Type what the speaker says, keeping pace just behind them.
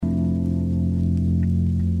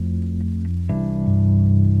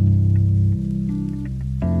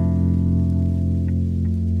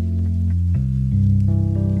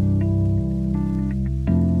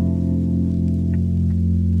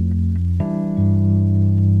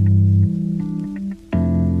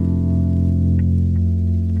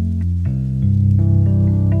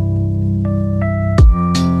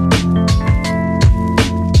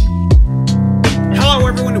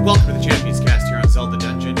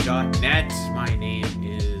My name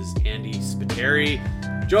is Andy Spiteri,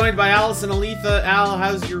 joined by Alice and Aletha. Al,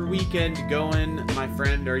 how's your weekend going, my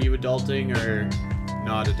friend? Are you adulting or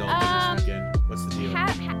not adulting this weekend? What's the deal?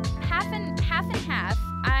 Half and half.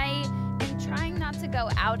 I am trying not to go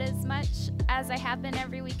out as much as I have been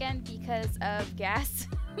every weekend because of gas.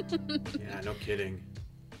 Yeah, no kidding.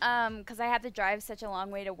 Because I have to drive such a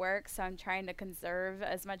long way to work, so I'm trying to conserve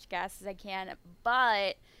as much gas as I can.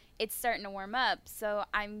 But it's starting to warm up, so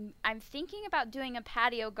I'm thinking about doing a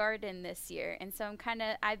patio garden this year, and so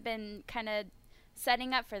I've been kind of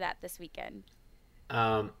setting up for that this weekend.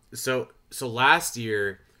 So last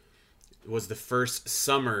year was the first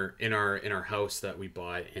summer in our house that we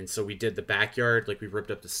bought, and so we did the backyard, like we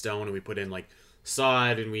ripped up the stone and we put in like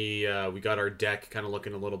sod, and we got our deck kind of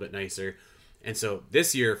looking a little bit nicer. And so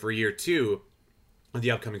this year, for year two of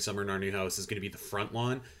the upcoming summer in our new house, is going to be the front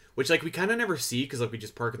lawn, which like we kind of never see because like we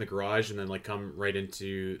just park in the garage and then like come right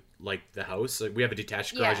into like the house. Like we have a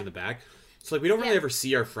detached garage in the back, so like we don't really ever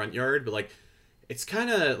see our front yard. But like it's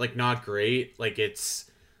kind of like not great. Like it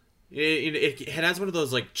has one of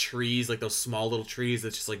those like trees, like those small little trees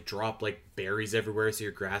that just like drop like berries everywhere, so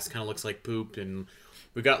your grass kind of looks like poop. And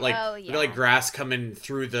we got like grass coming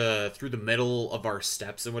through the middle of our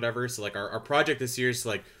steps and whatever. So like our project this year is to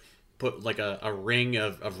like put like a ring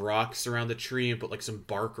of rocks around the tree and put like some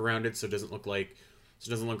bark around it so it doesn't look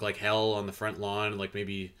like hell on the front lawn. And like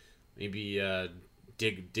maybe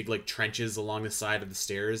dig like trenches along the side of the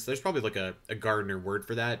stairs. There's probably like a gardener word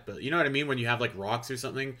for that, but you know what I mean, when you have like rocks or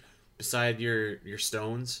something beside your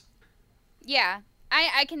stones. Yeah,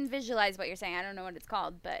 I can visualize what you're saying. I don't know what it's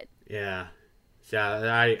called, but yeah,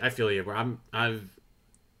 I feel you. We've been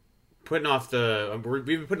putting off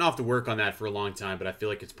the work on that for a long time, but I feel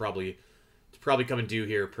like it's probably coming due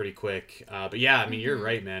here pretty quick. But yeah, I mean, you're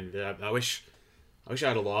right, man. I wish I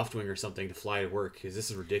had a loft wing or something to fly to work, because this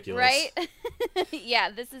is ridiculous. Right? Yeah,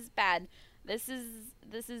 this is bad. This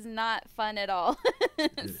is not fun at all.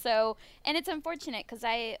 So, and it's unfortunate because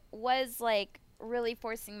I was like really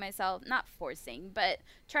not forcing, but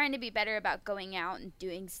trying to be better about going out and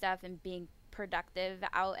doing stuff and being productive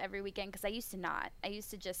out every weekend, because I used to not. I used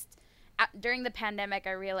to just, during the pandemic,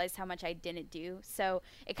 I realized how much I didn't do. So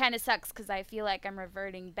it kind of sucks because I feel like I'm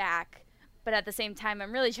reverting back, but at the same time,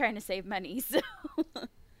 I'm really trying to save money. So well,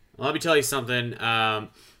 let me tell you something.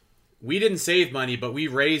 We didn't save money, but we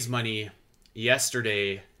raised money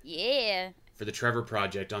yesterday. Yeah. For the Trevor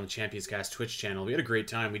Project on the Champions Cast Twitch channel. We had a great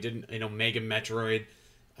time. We did, Mega Metroid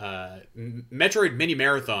mini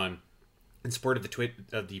marathon in support of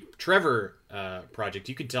the Trevor Project.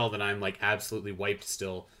 You can tell that I'm like absolutely wiped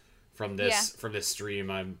still from this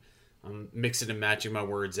stream. I'm mixing and matching my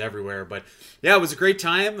words everywhere, but yeah, it was a great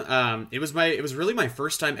time. It was really my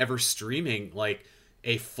first time ever streaming like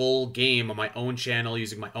a full game on my own channel,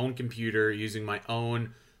 using my own computer, using my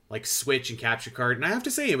own like Switch and capture card, and I have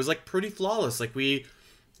to say it was like pretty flawless. Like we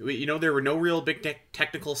there were no real big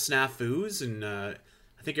technical snafus, and I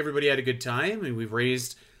think everybody had a good time, and we've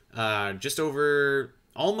raised just over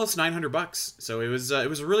almost $900. So it was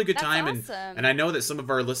a really good time. Awesome. And I know that some of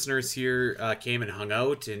our listeners here came and hung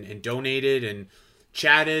out and donated and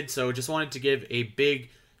chatted. So just wanted to give a big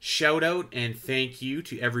shout out and thank you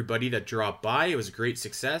to everybody that dropped by. It was a great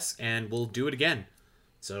success, and we'll do it again.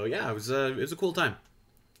 So yeah, it was a cool time.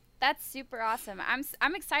 That's super awesome.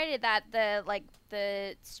 I'm excited that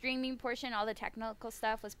the streaming portion, all the technical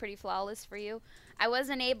stuff was pretty flawless for you. I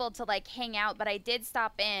wasn't able to like hang out, but I did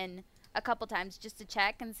stop in a couple times just to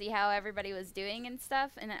check and see how everybody was doing and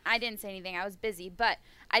stuff. And I didn't say anything. I was busy, but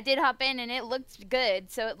I did hop in and it looked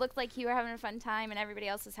good. So it looked like you were having a fun time and everybody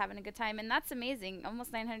else was having a good time. And that's amazing.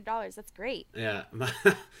 Almost $900. That's great. Yeah.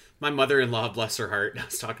 My mother-in-law, bless her heart, I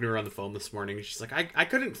was talking to her on the phone this morning, and she's like, I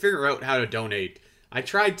couldn't figure out how to donate. I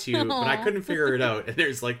tried to, but I couldn't figure it out. And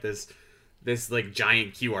there's like this like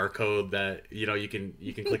giant QR code that you can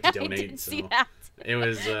click to donate. I did see that. It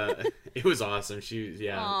was awesome.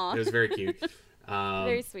 It was very cute.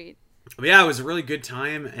 Very sweet. But yeah, it was a really good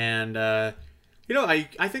time, and I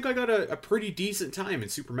think I got a pretty decent time in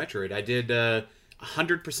Super Metroid. I did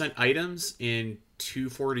 100% items in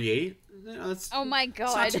 248. Oh my god!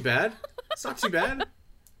 It's not too bad. It's not too bad.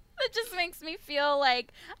 That just makes me feel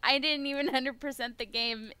like I didn't even 100% the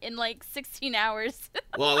game in like 16 hours.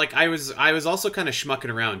 Well, like I was also kind of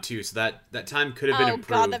schmucking around too, so that time could have been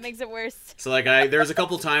improved. Oh god, that makes it worse. So like there's a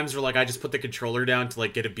couple times where like I just put the controller down to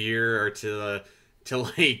like get a beer or to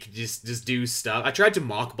like just do stuff. I tried to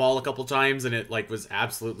mock ball a couple times and it like was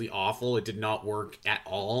absolutely awful. It did not work at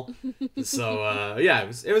all. So yeah, it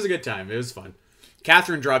was a good time. It was fun.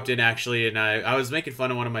 Catherine dropped in actually, and I was making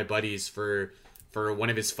fun of one of my buddies for for one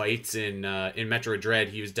of his fights in Metro Dread.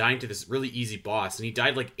 He was dying to this really easy boss, and he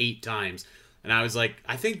died like 8 times. And I was like,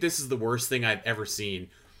 I think this is the worst thing I've ever seen.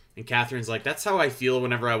 And Catherine's like, that's how I feel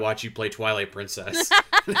whenever I watch you play Twilight Princess.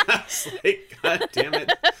 And I was like, God damn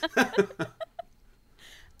it.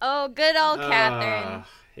 Oh, good old Catherine.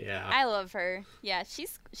 Yeah. I love her. Yeah,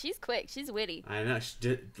 she's quick. She's witty. I know. She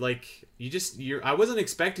did, like, I wasn't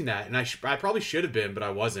expecting that. And I probably should have been, but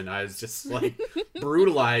I wasn't. I was just, like,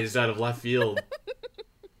 brutalized out of left field.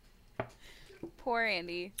 Poor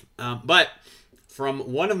Andy. But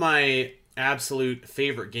from one of my absolute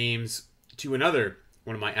favorite games to another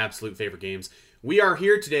one of my absolute favorite games, we are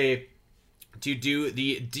here today to do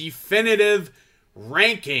the definitive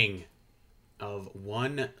ranking of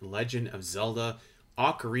One Legend of Zelda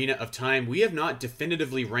Ocarina of Time. We have not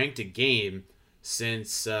definitively ranked a game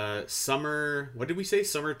since summer, what did we say,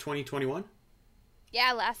 summer 2021?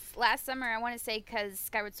 Yeah, last summer, I want to say, because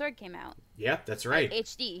Skyward Sword came out. Yeah, that's right. Like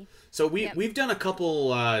HD. So we've done a couple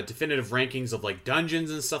definitive rankings of like dungeons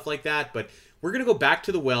and stuff like that, but we're going to go back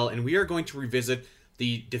to the well, and we are going to revisit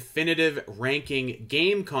the definitive ranking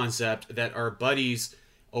game concept that our buddies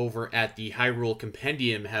over at the Hyrule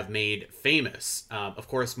Compendium have made famous. Of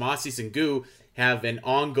course, Mossies and Goo have an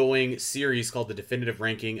ongoing series called the Definitive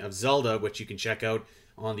Ranking of Zelda, which you can check out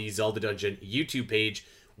on the Zelda Dungeon YouTube page,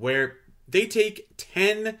 where they take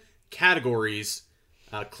 10 categories,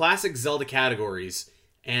 classic Zelda categories,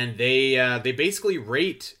 and they basically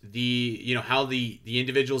rate how the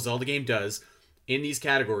individual Zelda game does in these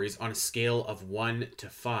categories on a scale of 1 to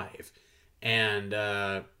 5. And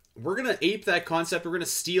we're going to ape that concept. We're going to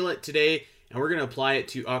steal it today, and we're going to apply it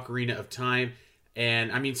to Ocarina of Time.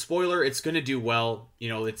 And, I mean, spoiler, it's going to do well. You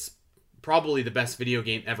know, it's probably the best video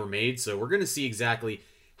game ever made, so we're going to see exactly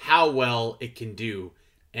how well it can do.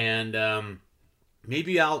 And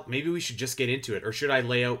maybe we should just get into it, or should I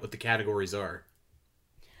lay out what the categories are?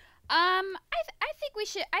 I think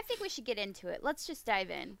we should get into it. Let's just dive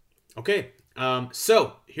in. Okay.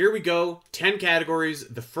 So here we go. 10 categories.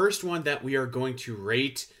 The first one that we are going to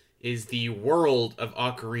rate is the world of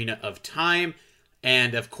Ocarina of Time.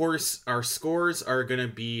 And of course, our scores are going to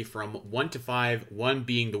be from 1 to 5, 1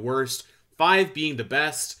 being the worst, 5 being the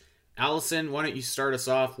best. Allison, why don't you start us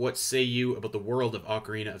off? What say you about the world of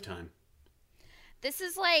Ocarina of Time? This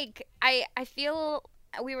is like, I feel,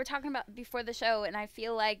 we were talking about before the show, and I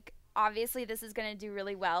feel like obviously this is going to do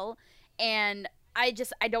really well. And I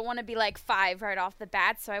don't want to be like 5 right off the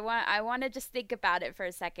bat, so I want to just think about it for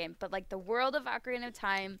a second. But like the world of Ocarina of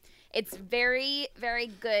Time, it's very, very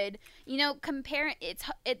good. You know,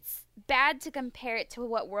 it's bad to compare it to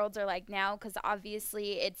what worlds are like now, because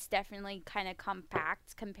obviously it's definitely kind of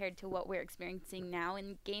compact compared to what we're experiencing now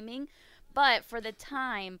in gaming. But for the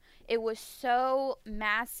time, it was so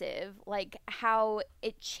massive, like how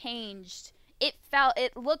it changed. It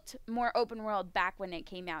looked more open world back when it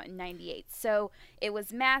came out in 98. So it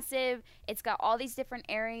was massive. It's got all these different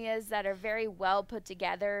areas that are very well put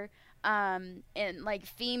together, and like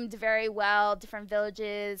themed very well, different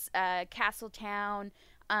villages, Castle Town,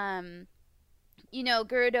 Gerudo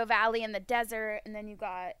Valley in the desert, and then you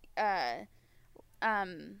got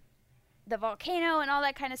the volcano and all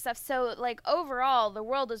that kind of stuff. So like overall the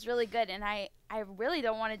world is really good, and I really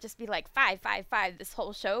don't want to just be like 5 this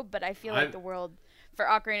whole show, but I feel like the world for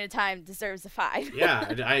Ocarina of Time deserves a 5. Yeah,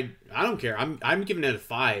 I don't care. I'm giving it a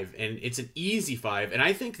 5, and it's an easy 5, and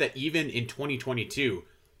I think that even in 2022,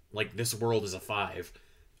 like this world is a 5.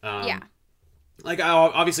 Yeah. Like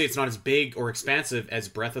obviously it's not as big or expansive as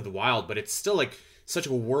Breath of the Wild, but it's still like such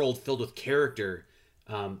a world filled with character.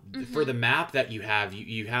 For the map that you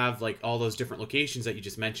have like all those different locations that you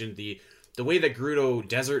just mentioned. The way that Gerudo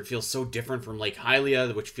Desert feels so different from Lake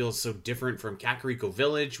Hylia, which feels so different from Kakariko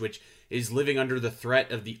Village, which is living under the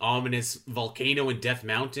threat of the ominous volcano in Death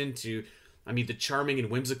Mountain, to, I mean, the charming and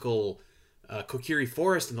whimsical Kokiri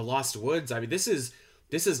Forest and the Lost Woods. I mean, this is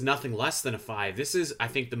nothing less than a 5. This is, I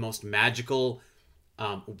think, the most magical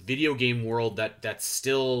video game world that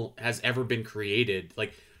still has ever been created.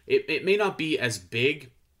 Like, it may not be as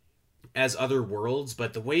big as other worlds,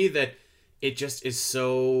 but the way that it just is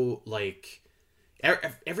so, like,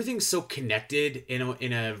 everything's so connected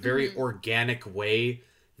in a very organic way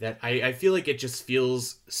that I feel like it just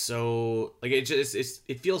feels so, like,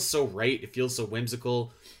 it feels so right. It feels so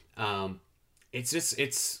whimsical.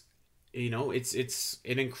 It's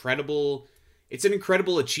an incredible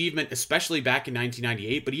achievement, especially back in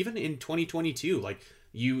 1998, but even in 2022, like,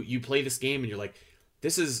 you play this game and you're like,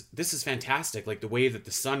 this is fantastic. Like the way that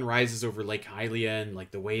the sun rises over Lake Hylia, and like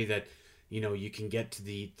the way that, you can get to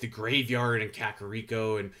the graveyard in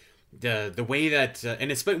Kakariko, and the way that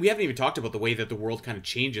and it's, but we haven't even talked about the way that the world kind of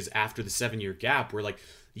changes after the 7 year gap, where like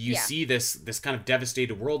you Yeah. see this kind of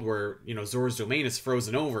devastated world where, you know, Zora's domain is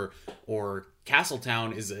frozen over, or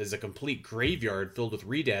Castletown is a complete graveyard filled with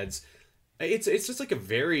redeads. It's just like a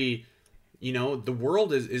very, you know, the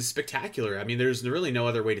world is spectacular. I mean, there's really no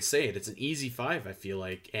other way to say it. It's an easy 5, I feel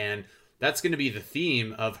like, and that's going to be the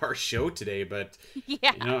theme of our show today. But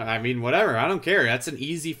Yeah. you know, I mean, whatever, I don't care. That's an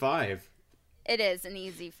easy 5. It is an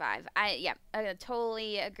easy 5. I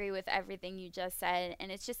totally agree with everything you just said,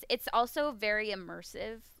 and it's also very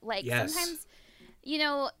immersive. Like Yes. sometimes, you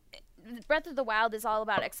know, Breath of the Wild is all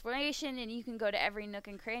about exploration, and you can go to every nook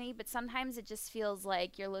and cranny. But sometimes it just feels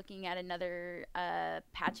like you're looking at another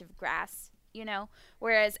patch of grass. You know,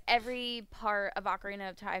 whereas every part of Ocarina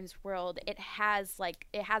of Time's world, it has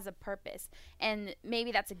a purpose, and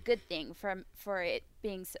maybe that's a good thing for it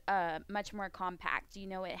being much more compact. You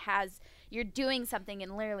know, you're doing something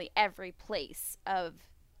in literally every place of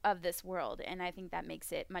this world, and I think that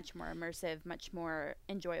makes it much more immersive, much more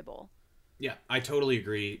enjoyable. Yeah, I totally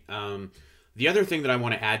agree. The other thing that I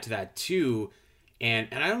want to add to that too, and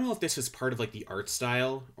I don't know if this is part of like the art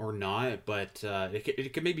style or not, but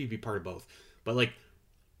it could maybe be part of both. But like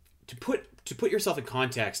to put yourself in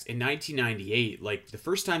context, in 1998, like the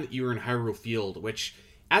first time that you were in Hyrule Field, which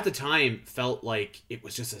at the time felt like it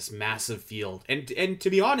was just this massive field, and to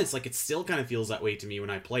be honest, like it still kind of feels that way to me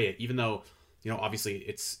when I play it, even though, you know, obviously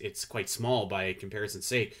it's quite small by comparison's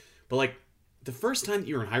sake. But like the first time that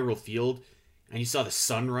you were in Hyrule Field and you saw the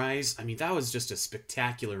sunrise, I mean, that was just a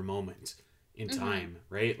spectacular moment in time,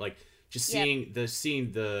 right? Like just Yep.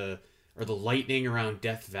 seeing the or the lightning around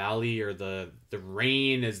Death Valley, or the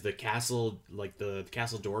rain as the castle, like the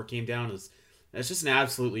castle door came down. That's just an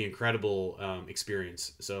absolutely incredible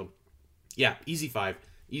experience. So yeah, easy 5,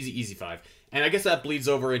 easy 5. And I guess that bleeds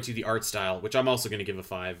over into the art style, which I'm also going to give a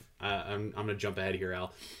 5. I'm going to jump ahead here,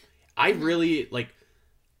 Al. I really like.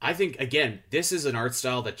 I think again, this is an art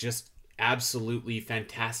style that just absolutely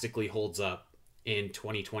fantastically holds up in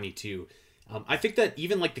 2022. I think that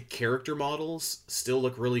even like the character models still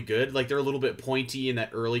look really good. Like they're a little bit pointy in that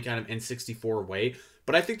early kind of N64 way,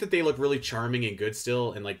 but I think that they look really charming and good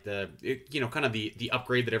still. And like you know, kind of the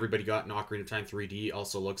upgrade that everybody got in Ocarina of Time 3D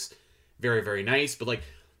also looks very, very nice. But like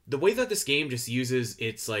the way that this game just uses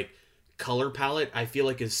its like color palette, I feel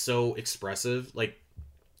like is so expressive. Like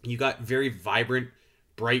you got very vibrant,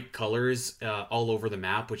 bright colors all over the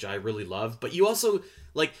map, which I really love. But you also,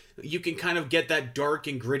 like, you can kind of get that dark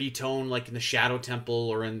and gritty tone like in the Shadow Temple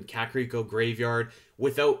or in Kakariko Graveyard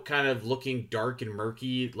without kind of looking dark and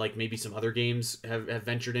murky like maybe some other games have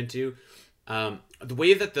ventured into. The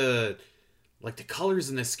way that the colors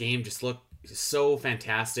in this game just look so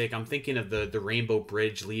fantastic. I'm thinking of the Rainbow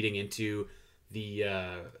Bridge leading into the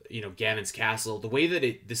you know, Ganon's castle. The way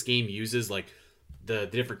that this game uses like the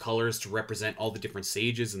different colors to represent all the different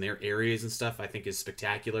sages and their areas and stuff, I think is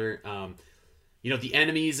spectacular. You know, the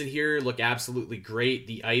enemies in here look absolutely great.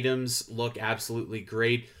 The items look absolutely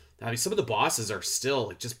great. I mean, some of the bosses are still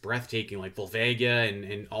like just breathtaking, like Volvagia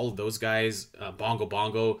and all of those guys, Bongo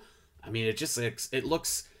Bongo. I mean, it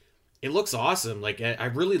looks awesome. Like I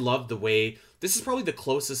really love the way this is probably the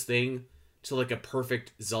closest thing to like a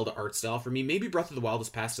perfect Zelda art style for me. Maybe Breath of the Wild has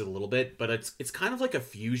passed it a little bit, but it's kind of like a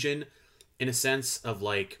fusion in a sense of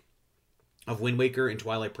like of Wind Waker and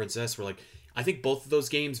Twilight Princess, where like I think both of those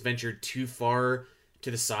games ventured too far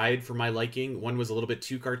to the side for my liking. One was a little bit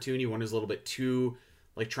too cartoony, one was a little bit too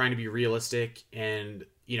like trying to be realistic, and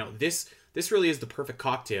you know, this really is the perfect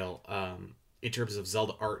cocktail in terms of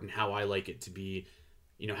Zelda art and how I like it to be,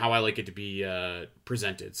 you know, how I like it to be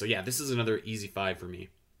presented. So yeah, this is another easy 5 for me.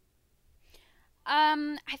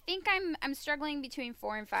 I think I'm struggling between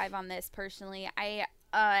 4 and 5 on this personally. I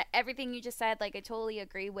everything you just said, like I totally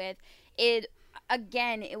agree with it.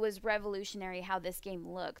 Again, it was revolutionary how this game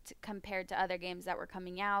looked compared to other games that were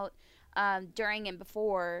coming out during and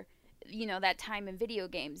before, you know, that time in video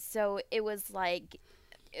games. So it was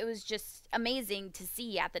just amazing to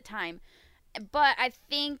see at the time. But I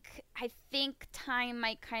think time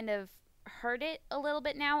might kind of hurt it a little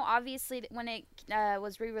bit now. Obviously, when it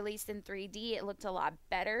was re-released in 3D, it looked a lot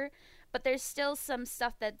better. But there's still some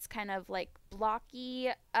stuff that's kind of like blocky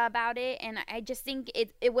about it, and I just think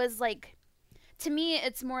it was like, to me,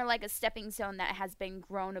 it's more like a stepping stone that has been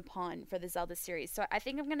grown upon for the Zelda series. So I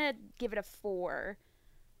think I'm gonna give it a 4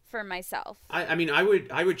 for myself. I mean, I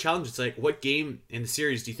would challenge. It's like, what game in the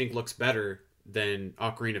series do you think looks better than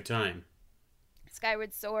Ocarina of Time?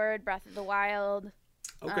 Skyward Sword, Breath of the Wild.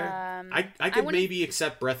 Okay, I could maybe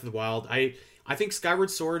accept Breath of the Wild. I think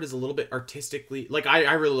Skyward Sword is a little bit artistically, like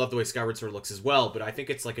I really love the way Skyward Sword looks as well, but I think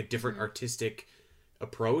it's like a different artistic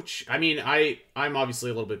approach. I mean, I'm obviously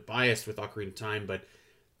a little bit biased with Ocarina of Time, but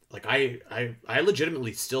like I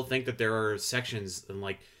legitimately still think that there are sections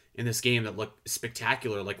in this game that look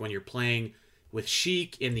spectacular, like when you're playing with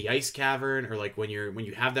Sheik in the ice cavern, or like when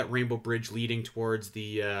you have that rainbow bridge leading towards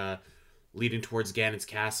Ganon's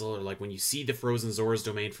castle, or like when you see the frozen Zora's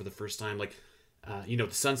domain for the first time, like the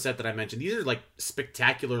sunset that I mentioned. These are like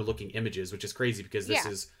spectacular looking images, which is crazy because this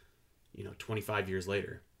is 25 years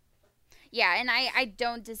later. Yeah, and I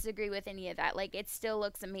don't disagree with any of that. Like, it still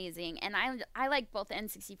looks amazing, and I like both the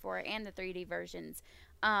N64 and the 3D versions,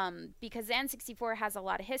 because the N64 has a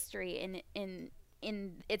lot of history in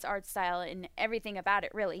its art style and everything about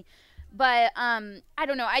it, really. But I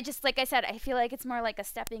don't know. I just, like I said, I feel like it's more like a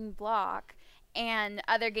stepping block, and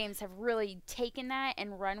other games have really taken that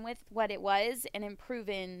and run with what it was and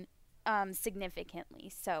improving significantly.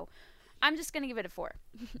 So I'm just gonna give it a 4.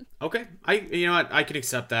 Okay, you know what, I can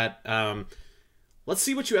accept that. Let's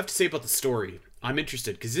see what you have to say about the story. I'm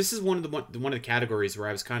interested because this is one of the categories where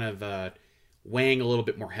I was kind of weighing a little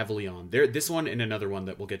bit more heavily on. This one and another one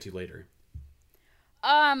that we'll get to later.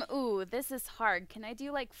 Ooh, this is hard. Can I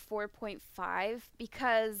do like 4.5?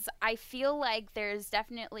 Because I feel like there's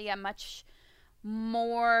definitely a much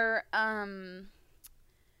more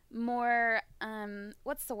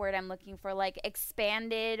what's the word I'm looking for, like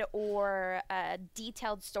expanded or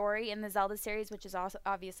detailed story in the Zelda series, which is also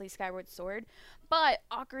obviously Skyward Sword. But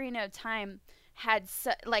Ocarina of Time had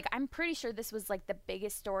I'm pretty sure this was like the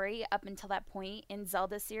biggest story up until that point in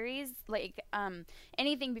Zelda series. Like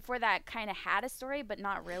anything before that kind of had a story, but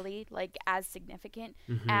not really like as significant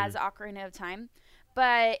as Ocarina of Time.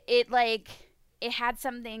 But it had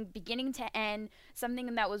something beginning to end,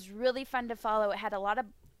 something that was really fun to follow. It had a lot of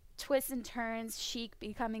twists and turns. Sheik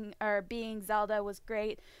being Zelda was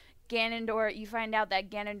great. Ganondorf, you find out that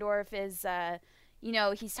Ganondorf is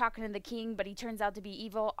he's talking to the king, but he turns out to be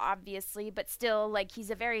evil, obviously, but still, like,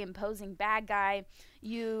 he's a very imposing bad guy.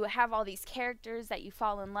 You have all these characters that you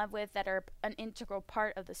fall in love with that are an integral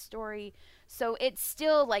part of the story. So it's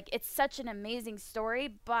still, like, it's such an amazing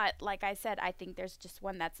story, but like I said, I think there's just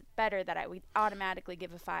one that's better that I would automatically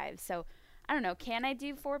give a 5. So I don't know, can I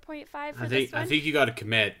do 4.5 for this one? I think you got to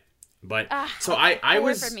commit. But so I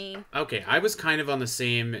was for me. Okay, I was kind of on the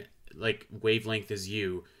same like wavelength as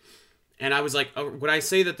you. And I was like, would I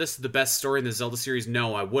say that this is the best story in the Zelda series?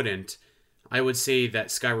 No, I wouldn't. I would say that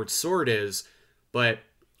Skyward Sword is, but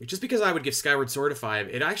just because I would give Skyward Sword a 5,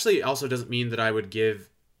 it actually also doesn't mean that I wouldn't give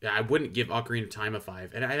Ocarina of Time a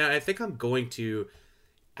 5. And I think I'm going to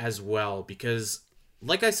as well, because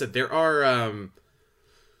like I said, there are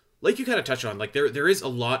like you kind of touched on, like there is a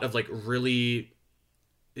lot of like really,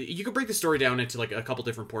 you could break the story down into like a couple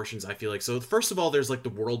different portions, I feel like. So first of all, there's like the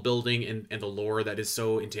world building and the lore that is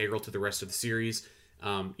so integral to the rest of the series.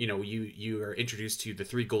 You are introduced to the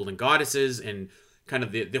 3 golden goddesses and kind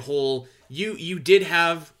of the whole, you did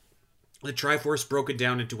have the Triforce broken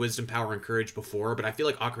down into wisdom, power, and courage before, but I feel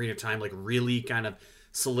like Ocarina of Time like really kind of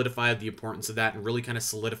solidified the importance of that and really kind of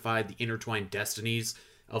solidified the intertwined destinies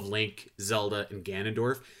of Link, Zelda, and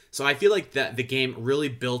Ganondorf. So I feel like that the game really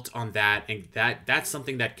built on that, and that's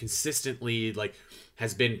something that consistently like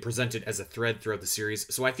has been presented as a thread throughout the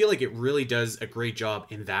series. So I feel like it really does a great job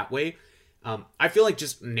in that way. I feel like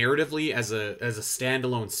just narratively as a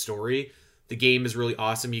standalone story, the game is really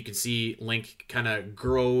awesome. You can see Link kind of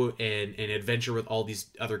grow and adventure with all these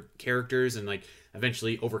other characters and like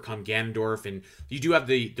eventually overcome Ganondorf. And you do have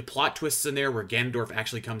the plot twists in there where Ganondorf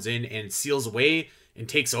actually comes in and seals away and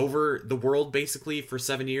takes over the world basically for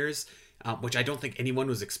 7 years, which I don't think anyone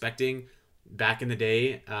was expecting back in the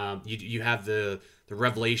day. You have the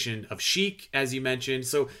revelation of Sheik, as you mentioned.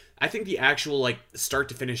 So I think the actual like start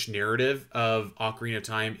to finish narrative of Ocarina of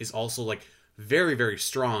Time is also like very, very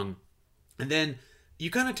strong. And then you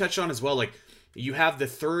kind of touched on as well, like you have the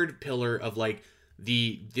third pillar of like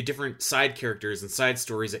the different side characters and side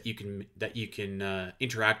stories that you can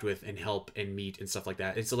interact with and help and meet and stuff like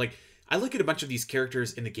that. And so like I look at a bunch of these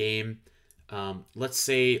characters in the game. Let's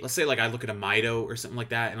say like I look at a Mido or something like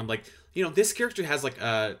that, and I'm like, this character has like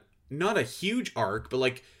not a huge arc, but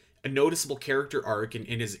like a noticeable character arc and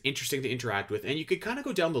is interesting to interact with. And you could kind of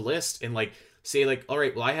go down the list and like say like, all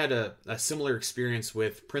right, well, I had a similar experience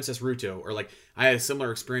with Princess Ruto, or like I had a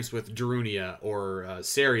similar experience with Darunia or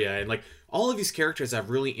Saria, and like all of these characters have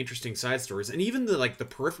really interesting side stories, and even the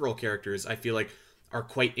peripheral characters I feel like are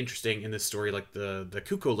quite interesting in this story, like the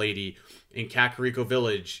Kuko lady in Kakariko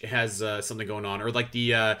Village has something going on, or like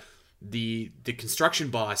the construction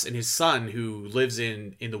boss and his son who lives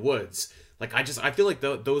in the woods. Like I feel like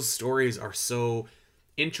those stories are so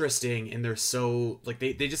interesting, and they're so like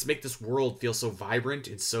they just make this world feel so vibrant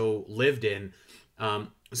and so lived in.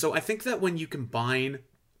 So I think that when you combine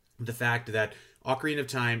the fact that Ocarina of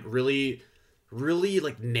Time really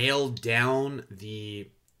like nailed down the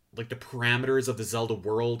parameters of the Zelda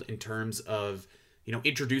world in terms of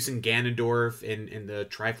introducing Ganondorf and the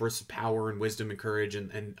Triforce of Power and Wisdom and Courage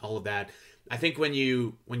and all of that. I think when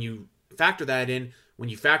you factor that in, when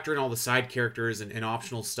you factor in all the side characters and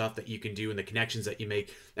optional stuff that you can do and the connections that you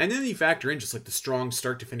make, and then you factor in just like the strong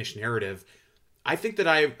start to finish narrative, I think that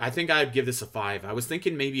I think I'd give this a 5. I was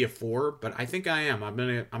thinking maybe a 4, but I think I am. I'm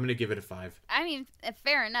gonna give it a 5. I mean,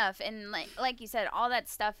 fair enough. And like you said, all that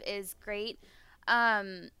stuff is great.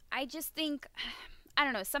 I just think, I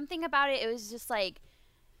don't know, something about it. It was just like,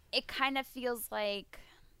 it kind of feels like,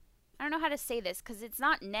 I don't know how to say this because it's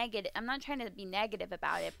not negative. I'm not trying to be negative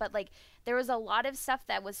about it, but like there was a lot of stuff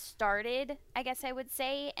that was started, I guess I would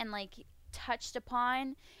say, and like touched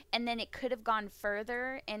upon, and then it could have gone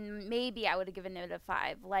further, and maybe I would have given it a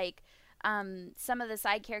 5. Like some of the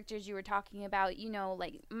side characters you were talking about,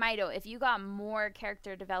 like Mido, if you got more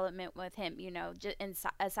character development with him,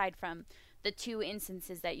 aside from the 2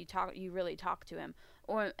 instances that you really talk to him,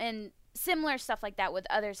 and similar stuff like that with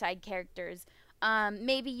other side characters.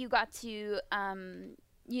 Maybe you got to,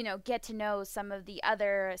 get to know some of the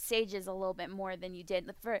other sages a little bit more than you did.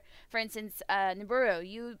 For instance, Niburu,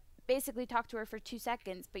 you basically talk to her for 2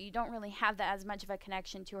 seconds, but you don't really have that as much of a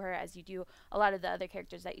connection to her as you do a lot of the other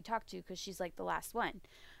characters that you talk to, because she's like the last one.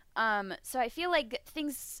 So I feel like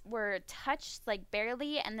things were touched like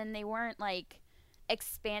barely, and then they weren't like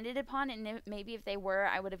expanded upon, and maybe if they were,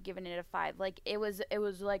 I would have given it a 5. Like it was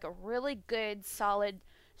like a really good solid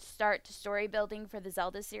start to story building for the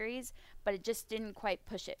Zelda series, but it just didn't quite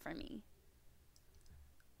push it for me.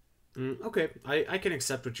 Okay, I can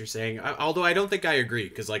accept what you're saying, although I don't think I agree,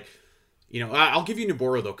 because like, I'll give you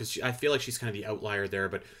Noboro though, because I feel like she's kind of the outlier there,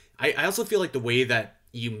 but I also feel like the way that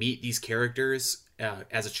you meet these characters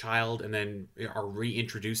as a child and then are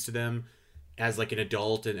reintroduced to them as like an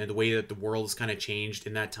adult, and the way that the world has kind of changed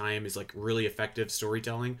in that time is like really effective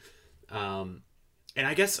storytelling. And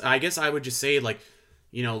I guess I would just say, like,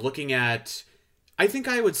 looking at, I think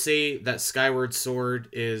I would say that Skyward Sword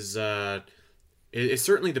is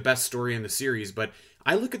certainly the best story in the series, but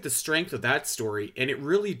I look at the strength of that story, and it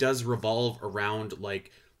really does revolve around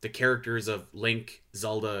like the characters of Link,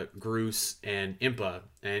 Zelda, Groose, and Impa,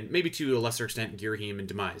 and maybe to a lesser extent Girahim and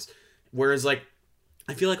Demise. Whereas like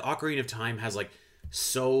I feel like Ocarina of Time has like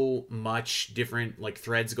so much different like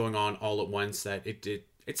threads going on all at once that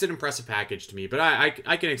it's an impressive package to me. But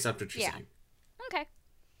I can accept what you're saying. Okay.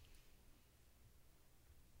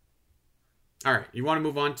 All right, you want to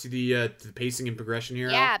move on to the pacing and progression here?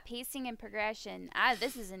 Yeah, pacing and progression.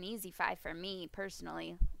 This is an easy 5 for me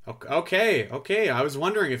personally. Okay. I was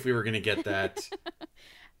wondering if we were gonna get that.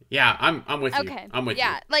 Yeah, I'm with you. Okay. I'm with you.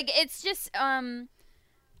 Yeah, like it's just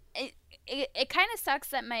it kind of sucks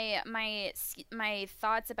that my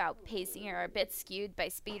thoughts about pacing are a bit skewed by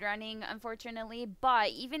speedrunning, unfortunately.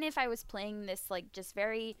 But even if I was playing this like just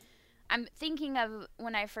very, I'm thinking of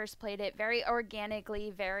when I first played it very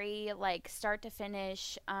organically, very like start to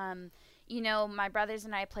finish. My brothers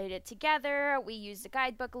and I played it together. We used a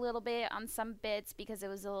guidebook a little bit on some bits because it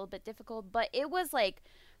was a little bit difficult, but it was like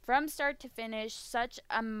from start to finish such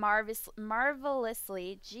a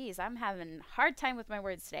marvelously, geez, I'm having a hard time with my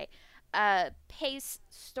words today. Pace,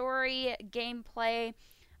 story, gameplay.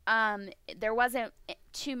 There wasn't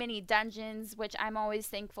too many dungeons, which I'm always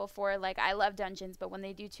thankful for. Like, I love dungeons, but when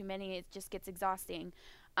they do too many, it just gets exhausting.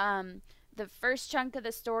 The first chunk of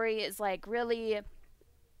the story is like really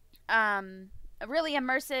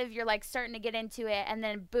immersive. You're like starting to get into it, and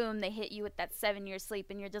then boom, they hit you with that 7-year sleep,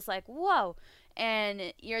 and you're just like, whoa,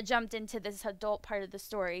 and you're jumped into this adult part of the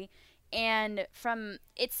story. And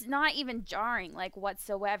it's not even jarring like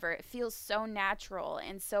whatsoever. It feels so natural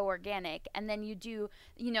and so organic. And then you do,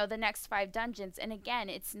 the next 5 dungeons, and again,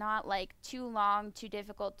 it's not like too long, too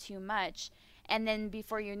difficult, too much. And then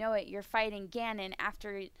before you know it, you're fighting Ganon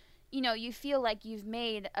after, you feel like you've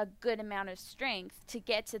made a good amount of strength to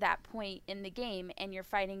get to that point in the game, and you're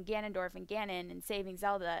fighting Ganondorf and Ganon and saving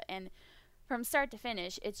Zelda. And from start to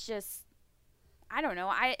finish, it's just, I don't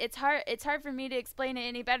know. It's hard for me to explain it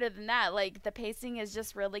any better than that. Like, the pacing is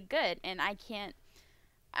just really good, and I can't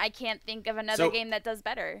think of another game that does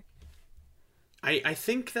better. I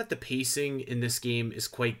think that the pacing in this game is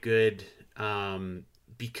quite good,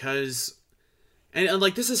 because, and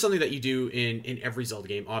like, this is something that you do in every Zelda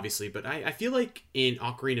game, obviously, but I feel like in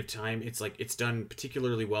Ocarina of Time, it's like it's done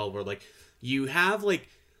particularly well, where like you have like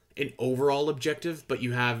an overall objective, but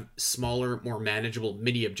you have smaller, more manageable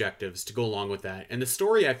mini objectives to go along with that. And the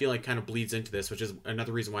story, I feel like, kind of bleeds into this, which is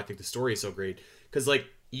another reason why I think the story is so great. Because, like,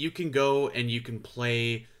 you can go and you can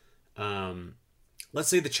play, let's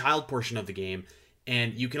say, the child portion of the game,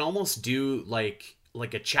 and you can almost do, like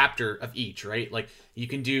a chapter of each, right? Like, you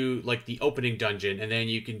can do, like, the opening dungeon, and then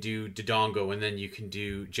you can do Dodongo, and then you can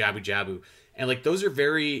do Jabu Jabu. And, like, those are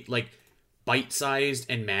very, like, bite-sized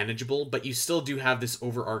and manageable, but you still do have this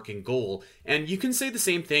overarching goal. And you can say the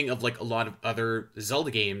same thing of, like, a lot of other Zelda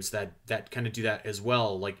games that kind of do that as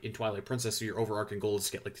well. Like in Twilight Princess, so your overarching goal is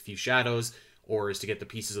to get, like, the few shadows, or is to get the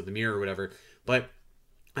pieces of the mirror or whatever. But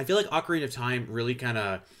I feel like Ocarina of Time really kind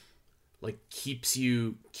of, like, keeps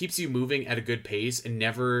you moving at a good pace, and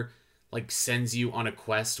never, like, sends you on a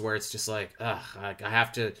quest where it's just like, ugh, I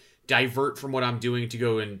have to divert from what I'm doing to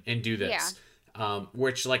go and do this. Yeah.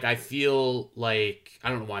 Which, like, I feel like, I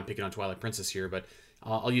don't know why I'm picking on Twilight Princess here, but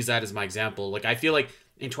I'll use that as my example. Like, I feel like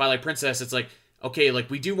in Twilight Princess, it's like, okay, like,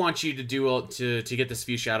 we do want you to do to get this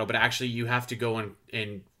View Shadow, but actually you have to go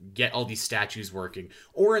and get all these statues working.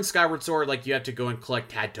 Or in Skyward Sword, like, you have to go and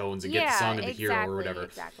collect Tad Tones and get the Song of the Hero or whatever.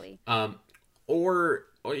 Exactly. Or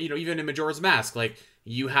you know, even in Majora's Mask, like,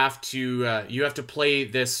 you have to play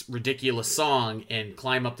this ridiculous song and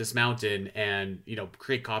climb up this mountain and, you know,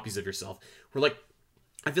 create copies of yourself. Where, like,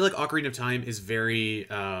 I feel like Ocarina of Time is very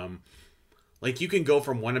like, you can go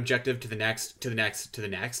from one objective to the next, to the next, to the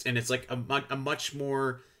next, and it's like a much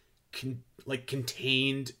more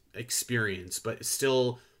contained experience, but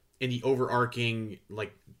still in the overarching,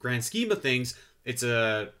 like, grand scheme of things, it's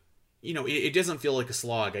a, you know, it doesn't feel like a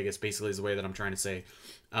slog, I guess, basically is the way that I'm trying to say.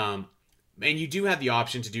 And you do have the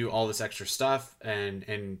option to do all this extra stuff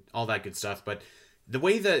and all that good stuff, but the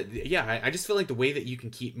way that, yeah, I just feel like the way that you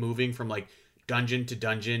can keep moving from, like, dungeon to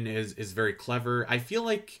dungeon is very clever. I feel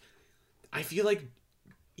like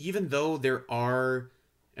even though there are,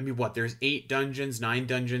 I mean, there's 8 dungeons, 9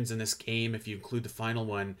 dungeons in this game if you include the final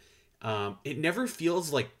one, it never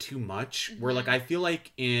feels like too much. Where, like, I feel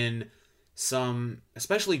like in some,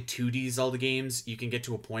 especially 2D Zelda games, you can get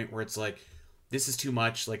to a point where it's like, this is too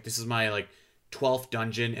much, like, this is my, like, 12th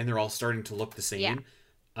dungeon, and they're all starting to look the same.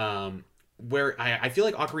 Yeah. Where I feel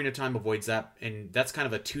like Ocarina of Time avoids that, and that's kind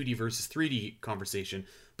of a 2D versus 3D conversation.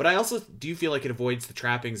 But I also do feel like it avoids the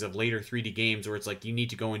trappings of later 3D games where it's like you need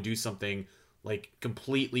to go and do something, like,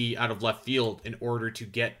 completely out of left field in order to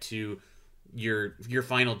get to your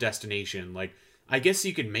final destination. Like, I guess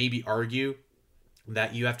you could maybe argue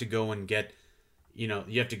that you have to go and get, you know,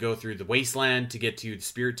 you have to go through the wasteland to get to the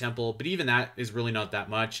Spirit Temple, but even that is really not that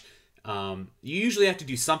much. You usually have to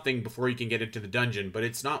do something before you can get into the dungeon, but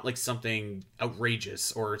it's not like something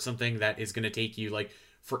outrageous or something that is going to take you, like,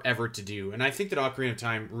 forever to do. And I think that Ocarina of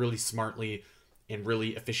Time really smartly and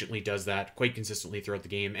really efficiently does that quite consistently throughout the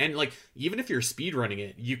game. And, like, even if you're speedrunning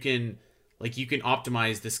it, you can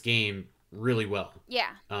optimize this game really well.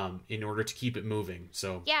 Yeah. In order to keep it moving.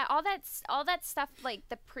 So yeah, all that stuff, like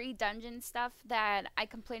the pre-dungeon stuff that I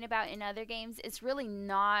complain about in other games, it's really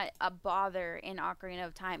not a bother in Ocarina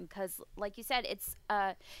of Time because, like you said, it's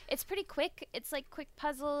pretty quick. It's like quick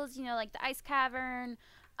puzzles, you know, like the ice cavern,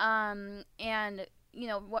 and, you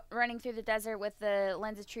know, running through the desert with the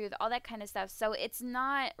Lens of Truth, all that kind of stuff. So it's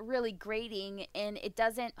not really grating, and it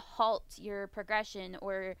doesn't halt your progression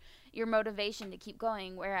or your motivation to keep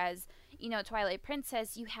going. Whereas, you know, Twilight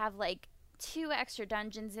Princess, you have, like, 2 extra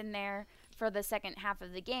dungeons in there for the second half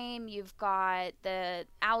of the game. You've got the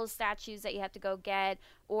owl statues that you have to go get,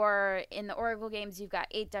 or in the Oracle games, you've got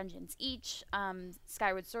 8 dungeons each.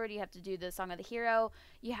 Skyward Sword, you have to do the Song of the Hero.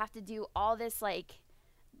 You have to do all this, like,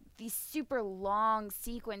 these super long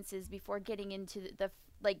sequences before getting into the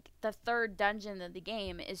third dungeon of the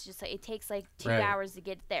game. Is just like, it takes like 2 hours to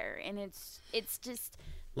get there, and it's just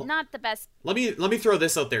not the best. Let me throw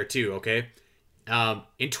this out there too, okay?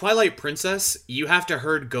 In Twilight Princess, you have to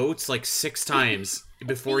herd goats like 6 times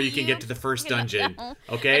before you can get to the first dungeon.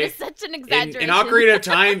 Okay, that is such an exaggeration. In Ocarina of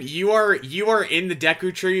Time, you are in the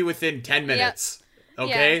Deku Tree within 10 minutes. Yep.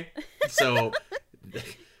 Okay, so.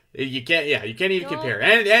 You can't even compare.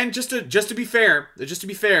 And just to be fair,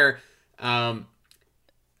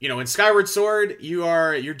 you know, in Skyward Sword,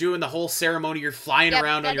 you're doing the whole ceremony, you're flying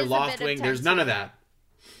around on your loft wing. There's none of that.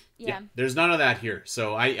 Yeah, there's none of that here.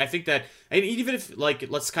 So I think that, and even if,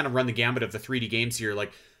 like, let's kind of run the gambit of the 3D games here,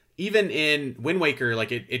 like, even in Wind Waker,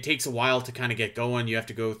 like, it takes a while to kind of get going. You have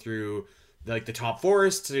to go through, like, the top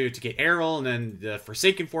forest to get Errol, and then the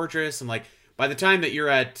Forsaken Fortress, and, like, by the time that you're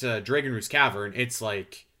at Dragon Roost Cavern, it's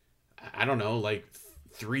like, I don't know, like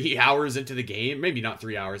 3 hours into the game. Maybe not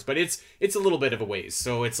 3 hours, but it's a little bit of a ways.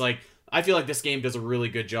 So it's like, I feel like this game does a really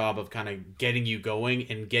good job of kind of getting you going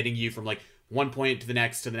and getting you from like one point to the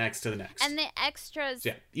next to the next to the next. And the extras, so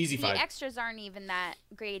yeah, easy 5. The extras aren't even that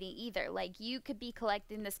great either. Like, you could be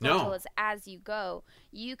collecting the skulltulas as you go.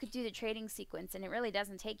 You could do the trading sequence, and it really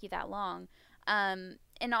doesn't take you that long. And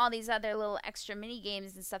all these other little extra mini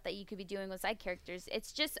games and stuff that you could be doing with side characters.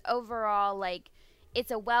 It's just overall, like,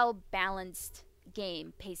 it's a well-balanced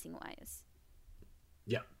game, pacing-wise.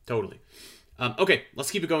 Yeah, totally. Okay,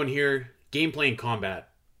 let's keep it going here. Gameplay and combat.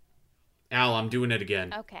 Al, I'm doing it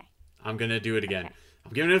again. Okay. I'm gonna do it again. Okay.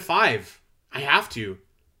 I'm giving it a 5. I have to.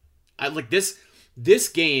 I like this. This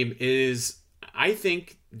game is, I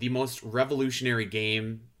think, the most revolutionary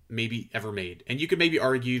game maybe ever made. And you could maybe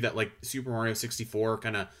argue that like Super Mario 64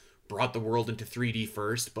 kind of brought the world into 3D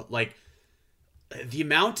first, but like the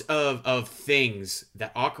amount of things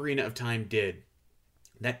that Ocarina of Time did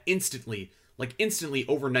that instantly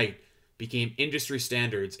overnight became industry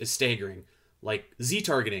standards is staggering. Like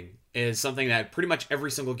Z-targeting is something that pretty much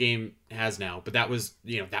every single game has now, but that was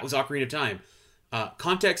Ocarina of Time.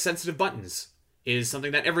 Context sensitive buttons is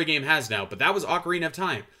something that every game has now, but that was Ocarina of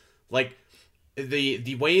Time. Like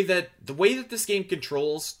the way that this game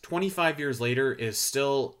controls 25 years later is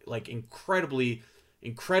still like incredibly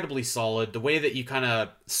solid. The way that you kind of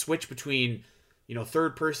switch between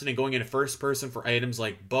third person and going into first person for items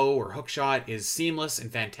like bow or hookshot is seamless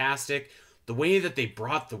and fantastic. The way that they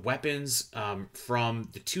brought the weapons from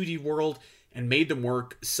the 2D world and made them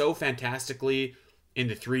work so fantastically in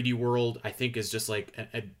the 3D world, I think is just like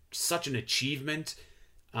such an achievement.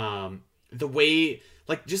 The way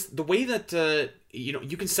that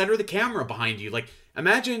you can center the camera behind you. Like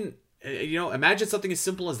imagine something as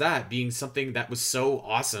simple as that being something that was so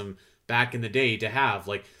awesome back in the day to have.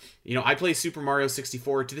 Like, I play Super Mario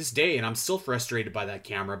 64 to this day and I'm still frustrated by that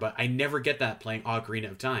camera, but I never get that playing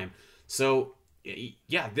Ocarina of Time. So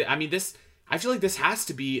yeah, I feel like this has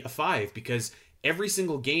to be a 5 because every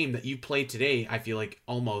single game that you play today, I feel like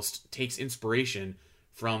almost takes inspiration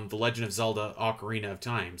from The Legend of Zelda Ocarina of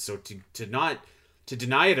Time. So to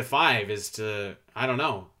deny it a 5 is to, I don't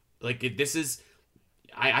know. Like this is,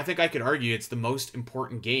 I think I could argue it's the most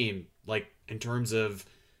important game, like in terms of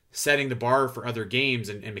setting the bar for other games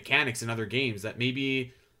and mechanics in other games that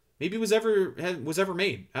maybe was ever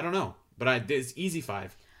made. I don't know, but it's easy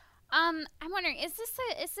 5. I'm wondering, is this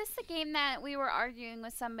the game that we were arguing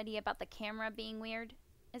with somebody about the camera being weird?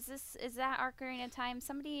 Is that Ocarina of Time?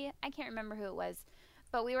 Somebody, I can't remember who it was,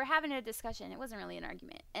 but we were having a discussion. It wasn't really an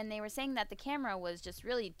argument, and they were saying that the camera was just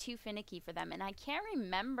really too finicky for them, and I can't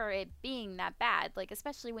remember it being that bad. Like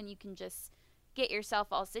especially when you can just get yourself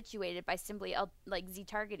all situated by simply like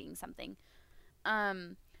Z-targeting something.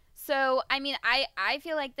 So, I mean, I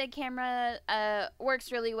feel like the camera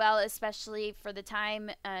works really well, especially for the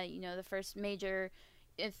time, the first major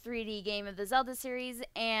 3D game of the Zelda series.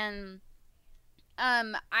 And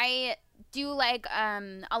I do like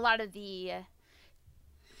a lot of the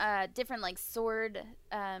different, like, sword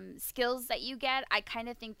skills that you get. I kind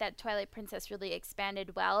of think that Twilight Princess really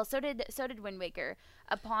expanded well. So did Wind Waker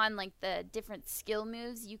upon, like, the different skill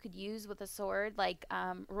moves you could use with a sword, like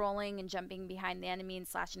rolling and jumping behind the enemy and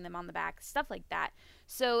slashing them on the back, stuff like that.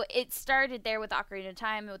 So it started there with Ocarina of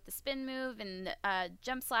Time with the spin move and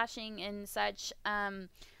jump slashing and such.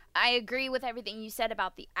 I agree with everything you said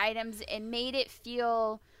about the items. It made it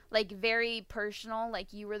feel like very personal,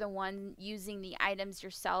 like you were the one using the items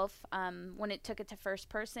yourself when it took it to first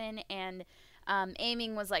person, and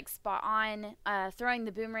aiming was like spot on. Throwing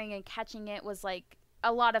the boomerang and catching it was like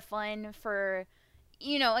a lot of fun for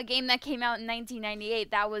a game that came out in 1998.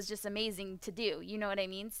 That was just amazing to do, you know what I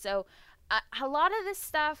mean? So a lot of this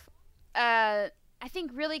stuff I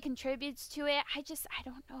think really contributes to it. I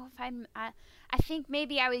don't know if I think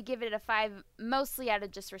maybe I would give it a 5 mostly out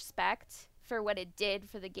of just respect for what it did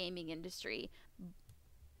for the gaming industry.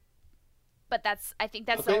 But I think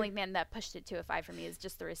that's the only man that pushed it to a 5 for me, is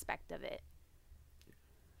just the respect of it.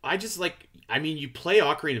 You play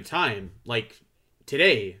Ocarina of Time like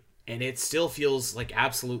today and it still feels like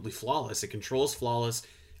absolutely flawless. It controls flawless.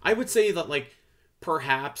 I would say that like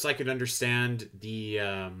perhaps I could understand the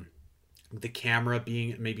camera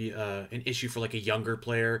being maybe an issue for like a younger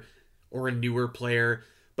player or a newer player.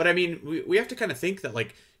 But I mean, we have to kind of think that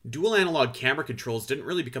like dual analog camera controls didn't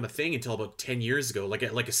really become a thing until about 10 years ago, like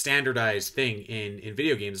a standardized thing in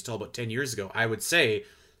video games until about 10 years ago, I would say.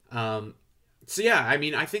 So yeah, I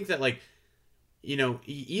mean, I think that like,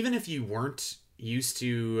 even if you weren't used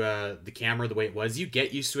to the camera the way it was, you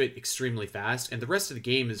get used to it extremely fast, and the rest of the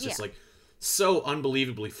game is just like so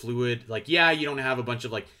unbelievably fluid. Like, yeah, you don't have a bunch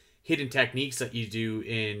of like hidden techniques that you do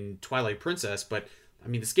in Twilight Princess, but I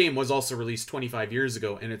mean, this game was also released 25 years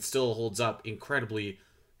ago, and it still holds up incredibly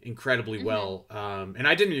Mm-hmm. well. And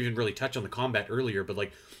I didn't even really touch on the combat earlier, but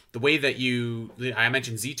like the way that I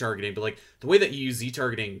mentioned Z targeting, but like the way that you use Z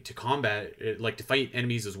targeting to combat, like to fight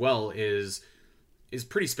enemies as well, is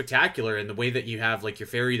pretty spectacular. And the way that you have like your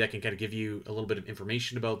fairy that can kind of give you a little bit of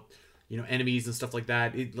information about enemies and stuff like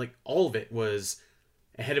that, like all of it was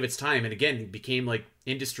ahead of its time, and again it became like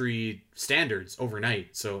industry standards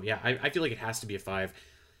overnight. So yeah, I feel like it has to be a 5.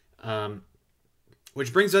 um,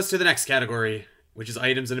 which brings us to the next category, which is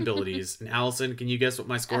items and abilities. And Allison, can you guess what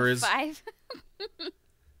my A score is? 5.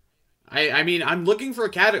 I mean, I'm looking for a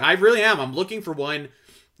category. I really am. I'm looking for one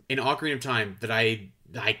in Ocarina of Time that I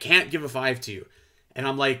can't give a 5 to. And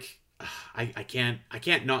I'm like, ugh, I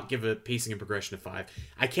can't not give a pacing and progression a 5.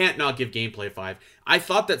 I can't not give gameplay a 5. I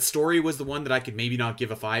thought that story was the one that I could maybe not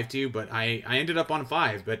give a 5 to, but I ended up on a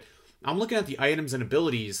 5. But I'm looking at the items and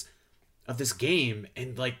abilities of this game,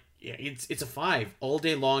 and like, yeah, it's a 5 all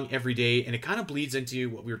day long every day. And it kind of bleeds into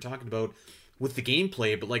what we were talking about with the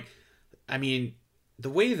gameplay. But like, I mean, the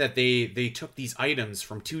way that they took these items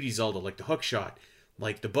from 2D Zelda, like the hook shot,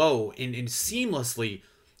 like the bow, and seamlessly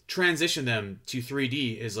transition them to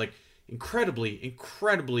 3D is like incredibly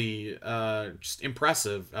just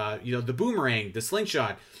impressive. The boomerang, the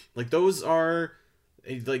slingshot, like those are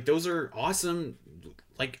awesome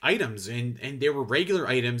like items, and they were regular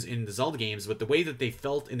items in the Zelda games, but the way that they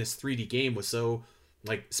felt in this 3D game was so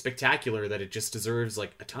like spectacular that it just deserves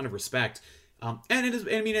like a ton of respect. And it is,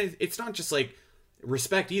 I mean, it's not just like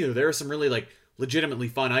respect either. There are some really like legitimately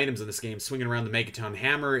fun items in this game. Swinging around the Megaton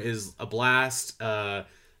hammer is a blast. I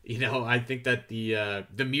think that the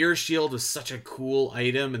mirror shield was such a cool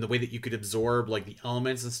item, and the way that you could absorb like the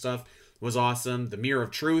elements and stuff was awesome. The mirror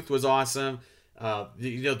of truth was awesome.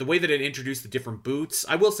 The way that it introduced the different boots.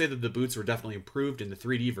 I will say that the boots were definitely improved in the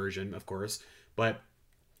 3D version, of course, but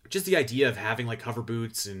just the idea of having like hover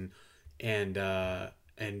boots and the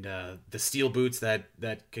steel boots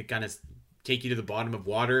that could kind of take you to the bottom of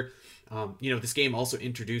water. This game also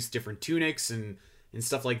introduced different tunics and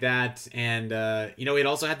stuff like that, and it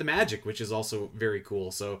also had the magic, which is also very cool.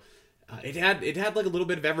 So it had like a little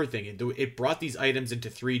bit of everything. It brought these items into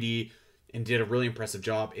 3D and did a really impressive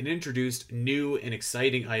job. It introduced new and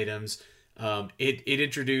exciting items. It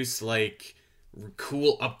introduced like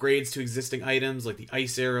cool upgrades to existing items, like the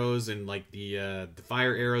ice arrows and like the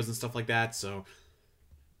fire arrows and stuff like that. So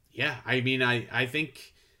yeah, I mean, I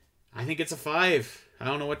think it's a 5. I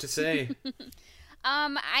don't know what to say.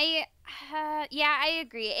 I yeah, I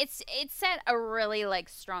agree. It set a really like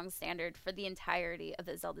strong standard for the entirety of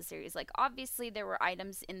the Zelda series. Like obviously there were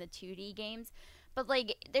items in the 2D games, but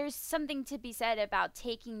like there's something to be said about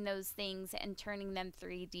taking those things and turning them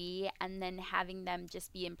 3D and then having them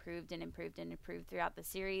just be improved and improved and improved throughout the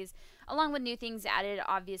series, along with new things added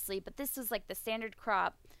obviously, but this was like the standard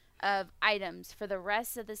crop of items for the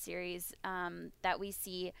rest of the series that we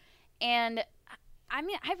see. And I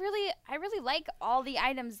mean, I really like all the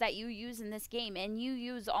items that you use in this game, and you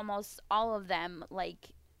use almost all of them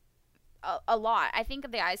like a lot. I think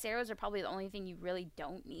the ice arrows are probably the only thing you really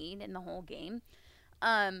don't need in the whole game.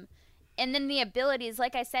 Um, and then the abilities,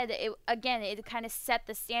 like I said, it kind of set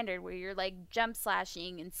the standard where you're like jump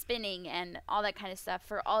slashing and spinning and all that kind of stuff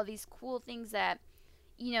for all these cool things that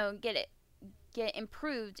get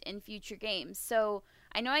improved in future games. So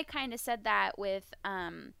I know I kind of said that with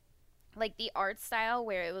like the art style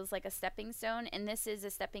where it was like a stepping stone, and this is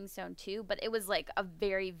a stepping stone too, but it was like a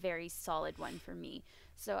very very solid one for me.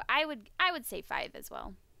 So I would say 5 as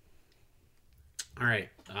well. All right.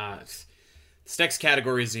 This next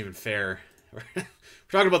category isn't even fair. We're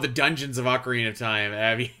talking about the dungeons of Ocarina of Time.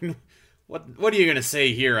 I mean, what are you gonna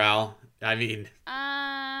say here, Al? I mean,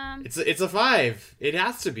 it's a 5. It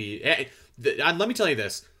has to be. Let me tell you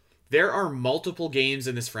this: there are multiple games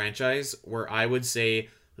in this franchise where I would say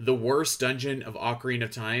the worst dungeon of Ocarina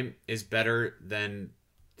of Time is better than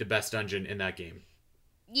the best dungeon in that game.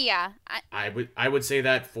 Yeah. I would say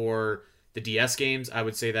that for the DS games. I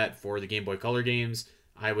would say that for the Game Boy Color games.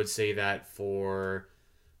 I would say that for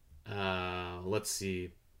let's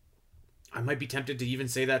see. I might be tempted to even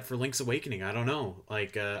say that for Link's Awakening. I don't know.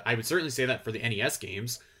 Like I would certainly say that for the NES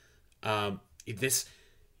games. This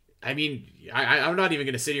I mean, I'm not even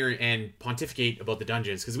going to sit here and pontificate about the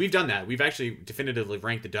dungeons, because we've done that. We've actually definitively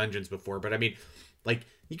ranked the dungeons before. But I mean, like,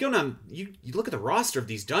 you go down, you look at the roster of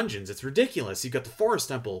these dungeons, it's ridiculous. You've got the Forest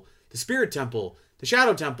Temple, the Spirit Temple, the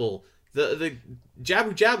Shadow Temple, the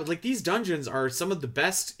Jabu Jabu. Like, these dungeons are some of the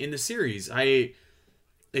best in the series.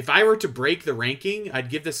 If I were to break the ranking,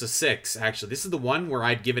 I'd give this a 6. Actually, this is the one where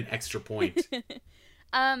I'd give an extra point.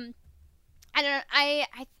 um I don't know.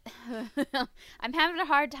 I'm having a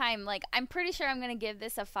hard time. Like, I'm pretty sure I'm going to give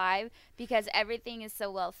this a 5 because everything is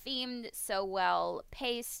so well themed, so well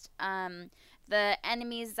paced. The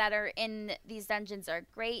enemies that are in these dungeons are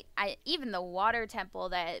great. Even the water temple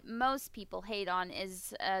that most people hate on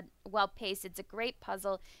is well paced. It's a great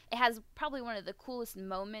puzzle. It has probably one of the coolest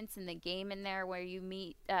moments in the game in there where you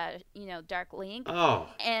meet, Dark Link. Oh,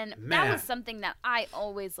 And that was man. something that I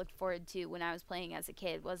always looked forward to when I was playing as a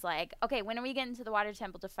kid. Was like, okay, when are we getting to the water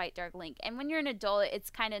temple to fight Dark Link? And when you're an adult, it's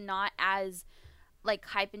kind of not as like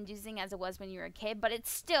hype inducing as it was when you were a kid, but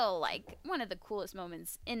it's still like one of the coolest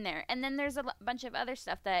moments in there. And then there's a bunch of other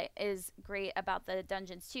stuff that is great about the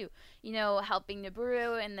dungeons too. Helping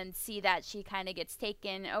Nibiru and then see that she kind of gets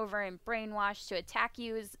taken over and brainwashed to attack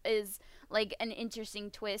you is like an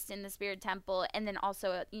interesting twist in the Spirit Temple. And then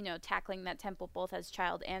also, tackling that temple both as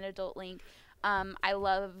child and adult Link. I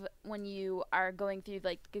love when you are going through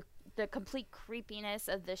like the complete creepiness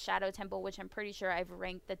of the Shadow Temple, which I'm pretty sure I've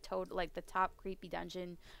ranked the top creepy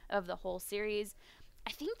dungeon of the whole series.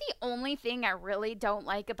 I think the only thing I really don't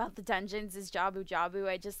like about the dungeons is Jabu Jabu.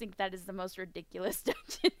 I just think that is the most ridiculous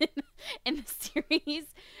dungeon in the series.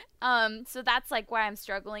 So that's like why I'm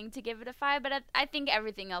struggling to give it a 5, but I think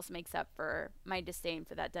everything else makes up for my disdain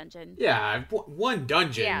for that dungeon. Yeah, one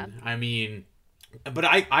dungeon. Yeah. I mean, but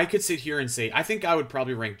I could sit here and say I think I would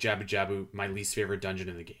probably rank Jabu Jabu my least favorite dungeon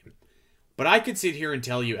in the game. But I could sit here and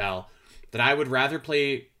tell you, Al, that I would rather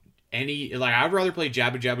play Jabu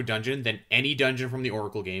Jabu Dungeon than any dungeon from the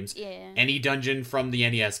Oracle games, Yeah. any dungeon from the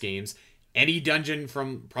NES games, any dungeon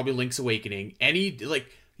from probably Link's Awakening,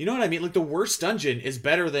 you know what I mean? Like, the worst dungeon is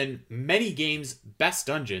better than many games' best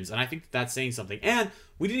dungeons, and I think that's saying something. And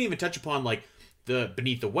we didn't even touch upon, like, the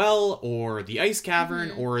Beneath the Well, or the Ice Cavern,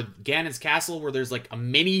 or Ganon's Castle, where there's, like, a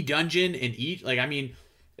mini dungeon in each. Like, I mean,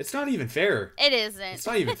 it's not even fair. It isn't. It's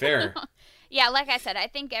not even fair. Yeah, like I said, I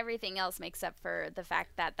think everything else makes up for the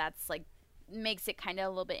fact that that's like makes it kind of a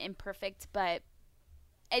little bit imperfect, but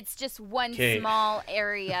it's just one small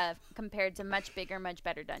area compared to much bigger, much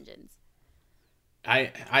better dungeons.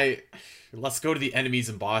 Let's go to the enemies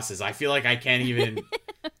and bosses. I feel like I can't even.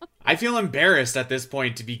 I feel embarrassed at this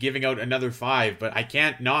point to be giving out another 5, but I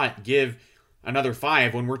can't not give another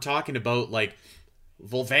 5 when we're talking about like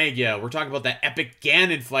Volvagia. We're talking about that epic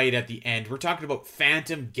Ganon fight at the end. We're talking about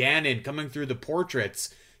Phantom Ganon coming through the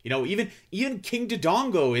portraits. Even King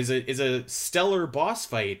Dodongo is a stellar boss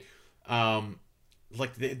fight.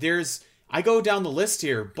 There's I go down the list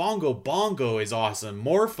here. Bongo Bongo is awesome.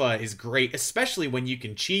 Morpha is great, especially when you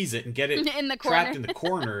can cheese it and get it in the trapped in the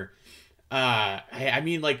corner. I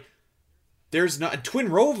mean, like, there's not Twin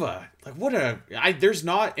Rova. Like, there's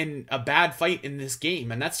not a bad fight in this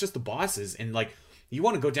game, and that's just the bosses. And like, you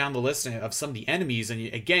want to go down the list of some of the enemies, and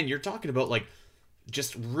you're talking about like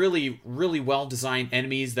just really, really well designed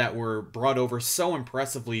enemies that were brought over so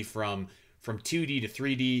impressively from 2D to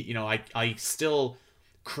 3D. I still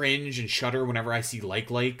cringe and shudder whenever I see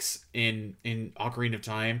likes in Ocarina of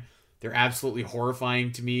Time. They're absolutely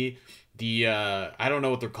horrifying to me. The I don't know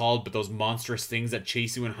what they're called, but those monstrous things that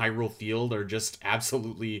chase you in Hyrule Field are just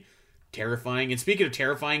absolutely terrifying. And speaking of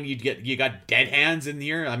terrifying, you got dead hands in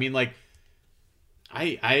here. I mean, like,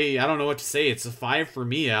 I don't know what to say. It's a 5 for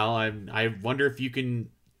me, Al. I wonder if you can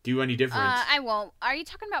do any different. I won't. Are you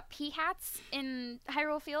talking about pea hats in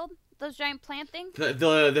Hyrule Field? Those giant plant things?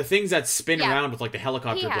 The things that spin around with like the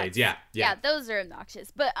helicopter pea blades. Hats. Yeah. Those are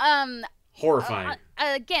obnoxious. But horrifying.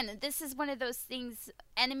 Again, this is one of those things.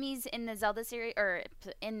 Enemies in the Zelda series or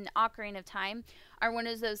in Ocarina of Time are one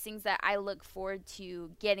of those things that I look forward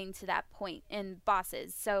to getting to that point in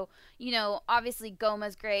bosses. So, obviously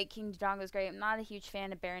Goma's great, King Dodongo's great. I'm not a huge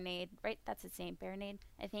fan of Baronade, right? That's his name, Baronade,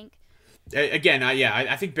 I think. Again,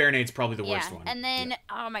 I think Baronade's probably the worst one. And then,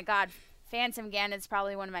 oh my god, Phantom Ganon's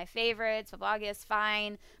probably one of my favorites. Volvagia's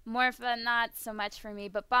fine. Morpha, not so much for me.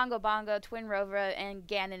 But Bongo Bongo, Twin Rova, and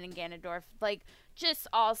Ganon and Ganondorf, like, just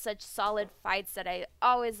all such solid fights that I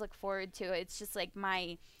always look forward to. It's just like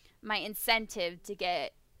my incentive to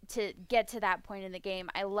get to that point in the game.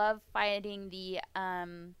 I love fighting the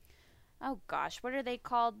oh gosh, what are they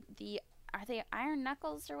called? Are they Iron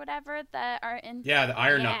Knuckles or whatever that are in? Yeah, the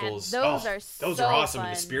Iron Knuckles. Those are awesome. Fun.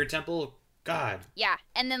 In the Spirit Temple, God. Yeah,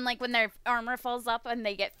 and then like when their armor falls up and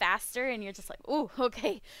they get faster, and you're just like, ooh,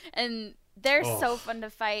 okay. And they're so fun to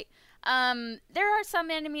fight. There are some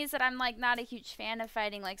enemies that I'm like not a huge fan of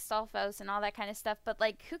fighting, like Stalfos and all that kind of stuff. But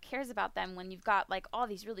like, who cares about them when you've got like all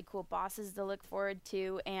these really cool bosses to look forward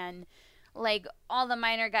to, and like all the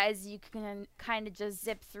minor guys you can kind of just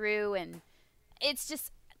zip through, and it's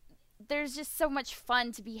just. There's just so much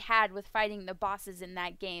fun to be had with fighting the bosses in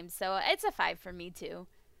that game. So it's a 5 for me, too.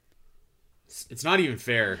 It's not even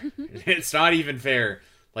fair. It's not even fair.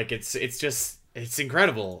 Like it's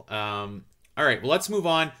incredible. All right, well let's move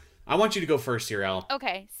on. I want you to go first here, Al.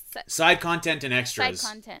 Okay. Side content and extras.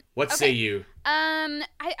 Side content. What Okay. say you? I'm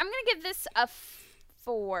gonna give this a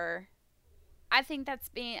 4. I think that's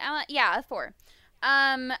being yeah, a 4.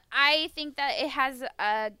 I think that it has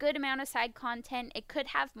a good amount of side content. It could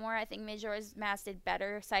have more. I think Majora's Mask did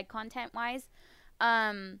better side content wise.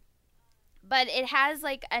 Um, but it has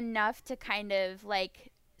like enough to kind of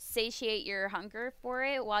like satiate your hunger for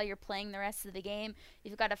it while you're playing the rest of the game.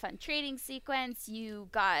 You've got a fun trading sequence. You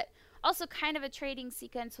got also kind of a trading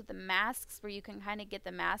sequence with the masks where you can kind of get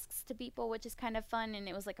the masks to people, which is kind of fun, and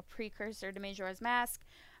it was like a precursor to Majora's Mask.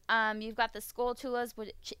 You've got the Skulltulas,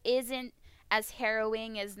 which isn't as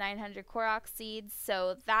harrowing as 900 Korok seeds,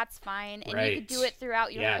 so that's fine. And you could do it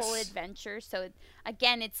throughout your whole adventure. So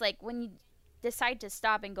again, it's like when you decide to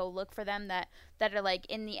stop and go look for them that are like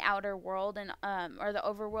in the outer world and or the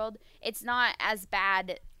overworld, it's not as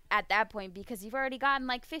bad at that point because you've already gotten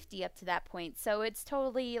like 50 up to that point. So it's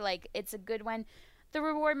totally like it's a good one. The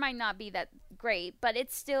reward might not be that great, but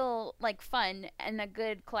it's still like fun and a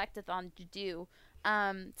good collectathon to do.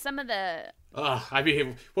 Some of the I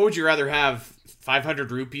mean, what would you rather have?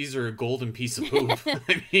 500 rupees or a golden piece of poop?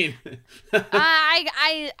 I mean,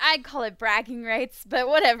 I call it bragging rights, but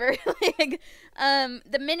whatever. Like,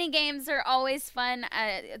 the mini games are always fun.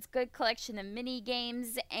 It's a good collection of mini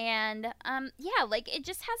games, and yeah, like it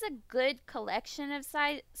just has a good collection of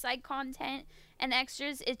side content and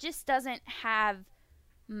extras. It just doesn't have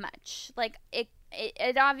much. Like it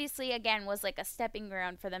obviously again was like a stepping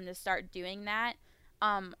ground for them to start doing that.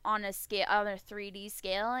 On a 3D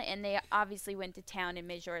scale, and they obviously went to town in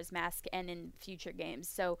Majora's Mask and in future games.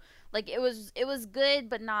 So, like, it was good,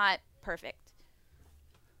 but not perfect.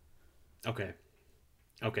 Okay,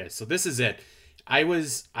 so this is it. I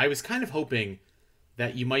was kind of hoping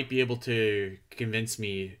that you might be able to convince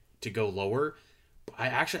me to go lower.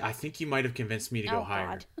 I think you might have convinced me to go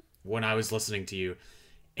higher when I was listening to you,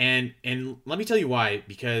 and let me tell you why.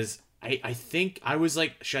 Because I think I was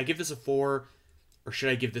like, should I give this a 4? Or should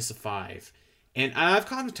I give this a 5? And I've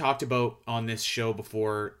kind of talked about on this show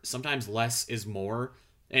before, sometimes less is more.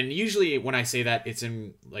 And usually when I say that, it's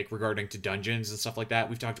in like regarding to dungeons and stuff like that.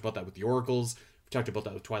 We've talked about that with the Oracles. We've talked about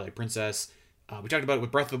that with Twilight Princess. We talked about it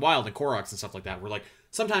with Breath of the Wild and Koroks and stuff like that. We're like,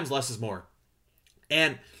 sometimes less is more.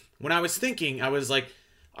 And when I was thinking, I was like,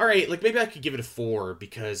 all right, like maybe I could give it a 4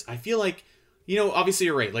 because I feel like, you know, obviously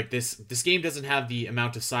you're right. Like this game doesn't have the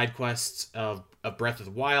amount of side quests of Breath of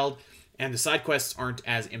the Wild. And the side quests aren't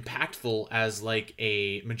as impactful as like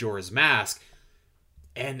a Majora's Mask.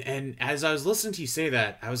 And as I was listening to you say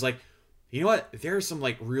that, I was like, you know what? There are some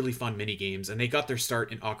like really fun mini games, and they got their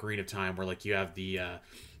start in Ocarina of Time, where like you have the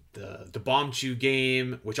Bomb Chew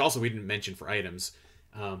game, which also we didn't mention for items.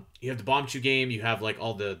 You have the Bomb Chew game. You have like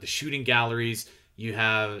all the shooting galleries. You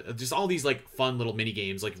have just all these like fun little mini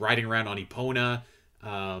games, like riding around on Epona,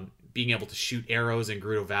 being able to shoot arrows in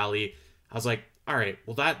Gerudo Valley. I was like, all right,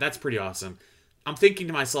 well that's pretty awesome. I'm thinking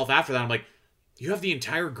to myself after that, I'm like, you have the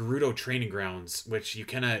entire Gerudo training grounds, which you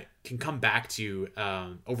can come back to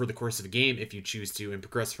over the course of a game if you choose to, and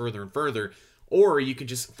progress further and further, or you can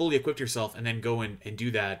just fully equip yourself and then go and do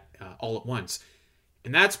that all at once,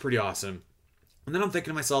 and that's pretty awesome. And then I'm thinking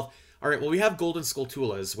to myself, all right, well we have Golden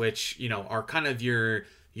Skulltulas, which you know are kind of your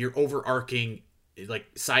overarching like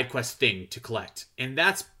side quest thing to collect, and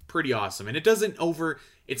that's pretty awesome. And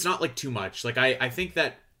it's not like too much. Like I think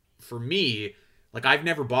that for me, like I've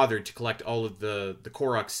never bothered to collect all of the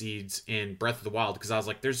Korok seeds in Breath of the Wild because I was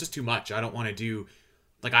like, there's just too much. I don't want to do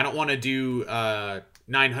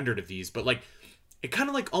 900 of these. But like it kind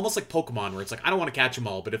of like almost like Pokemon where it's like I don't want to catch them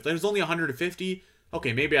all, but if there's only 150,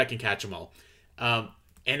 okay, maybe I can catch them all. And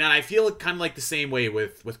then I feel kind of like the same way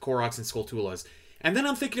with Koroks and Skulltulas. And then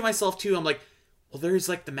I'm thinking to myself too, I'm like, well, there's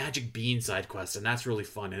like the Magic Bean side quest, and that's really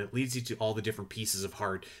fun, and it leads you to all the different pieces of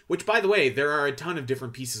heart, which, by the way, there are a ton of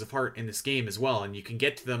different pieces of heart in this game as well, and you can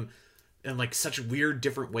get to them in like such weird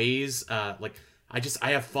different ways. Like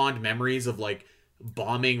I have fond memories of like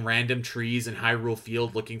bombing random trees in Hyrule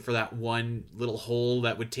Field looking for that one little hole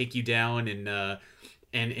that would take you down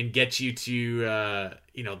and get you to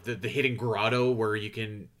you know the hidden grotto where you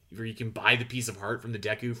can buy the piece of heart from the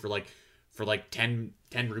Deku for like 10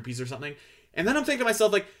 rupees or something. And then I'm thinking to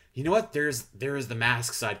myself, like, you know what? There is the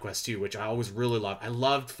mask side quest too, which I always really loved. I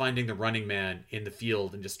loved finding the Running Man in the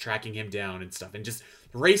field and just tracking him down and stuff, and just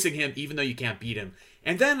racing him even though you can't beat him.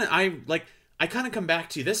 And then I kind of come back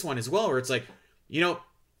to this one as well, where it's like, you know,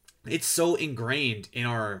 it's so ingrained in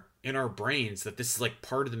our brains that this is like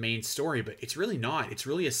part of the main story, but it's really not. It's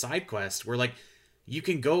really a side quest where like you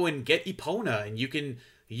can go and get Epona, and you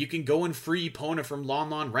can go and free Epona from Lon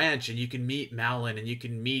Lon Ranch, and you can meet Malin, and you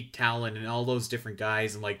can meet Talon, and all those different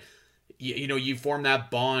guys, and like you know, you form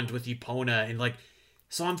that bond with Epona, and like,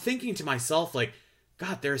 so I'm thinking to myself, like,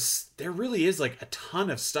 God, there really is like a ton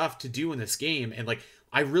of stuff to do in this game, and like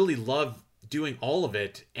I really love doing all of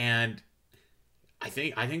it, and I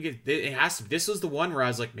think it has to. This was the one where I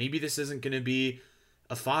was like, maybe this isn't going to be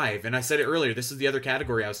a 5, and I said it earlier. This is the other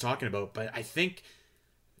category I was talking about, but I think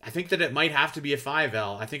that it might have to be a 5,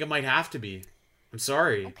 Al. I think it might have to be. I'm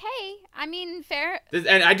sorry. Okay, I mean, fair.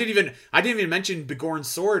 And I didn't even mention Begorn's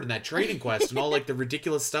sword and that trading quest and all like the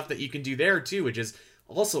ridiculous stuff that you can do there too, which is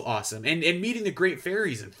also awesome. And meeting the great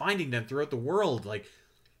fairies and finding them throughout the world, like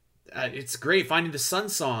it's great. Finding the Sun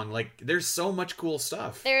Song, like there's so much cool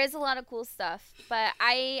stuff. There is a lot of cool stuff, but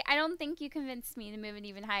I don't think you convinced me to move it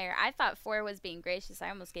even higher. I thought 4 was being gracious. I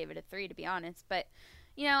almost gave it a 3, to be honest. But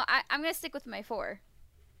you know, I'm gonna stick with my 4.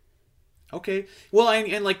 Okay. Well,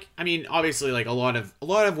 and like, I mean, obviously, like a lot of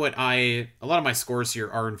my scores here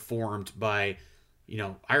are informed by, you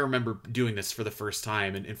know, I remember doing this for the first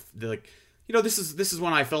time, and like, you know, this is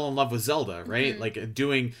when I fell in love with Zelda, right? Mm-hmm.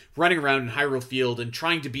 Like running around in Hyrule Field and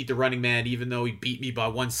trying to beat the Running Man, even though he beat me by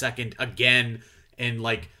 1 second again, and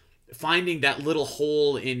like finding that little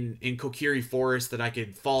hole in Kokiri Forest that I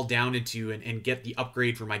could fall down into and get the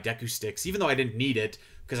upgrade for my Deku Sticks, even though I didn't need it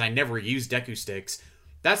because I never used Deku Sticks.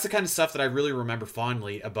 That's the kind of stuff that I really remember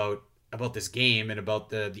fondly about this game and about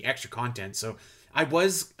the extra content. So I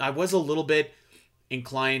was a little bit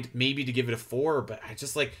inclined maybe to give it a 4, but I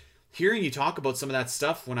just like hearing you talk about some of that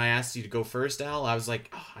stuff when I asked you to go first, Al. I was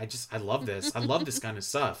like, oh, I love this. I love this kind of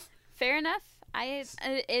stuff. Fair enough.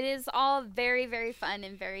 It is all very, very fun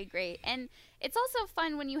and very great. And it's also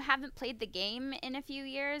fun when you haven't played the game in a few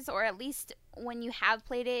years, or at least when you have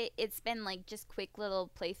played it, it's been like just quick little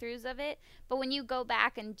playthroughs of it. But when you go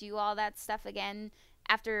back and do all that stuff again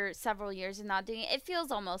after several years of not doing it, it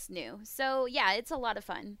feels almost new. So yeah, it's a lot of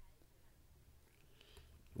fun.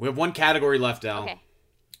 We have one category left, Al. Okay.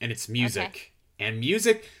 And it's music. Okay. And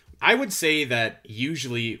music, I would say that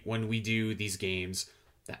usually when we do these games,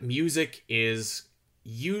 that music is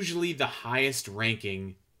usually the highest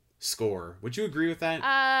ranking score. Would you agree with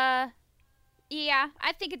that? Yeah,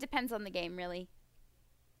 I think it depends on the game, really.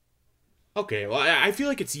 Okay, well, I feel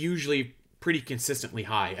like it's usually pretty consistently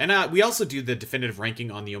high. And we also do the definitive ranking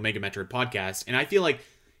on the Omega Metroid podcast, and I feel like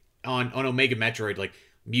on Omega Metroid, like,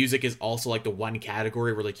 music is also like the one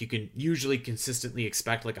category where like you can usually consistently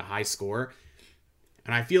expect like a high score.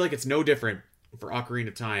 And I feel like it's no different for Ocarina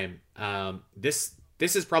of Time. This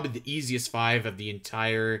is probably the easiest 5 of the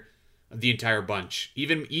entire bunch.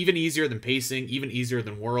 Even easier than Pacing, even easier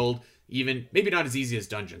than World, even maybe not as easy as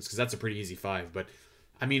Dungeons, because that's a pretty easy 5. But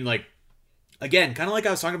I mean, like, again, kind of like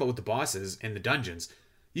I was talking about with the bosses and the dungeons.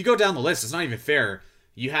 You go down the list, it's not even fair.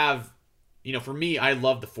 You have, you know, for me, I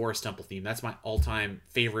love the Forest Temple theme. That's my all-time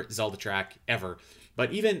favorite Zelda track ever.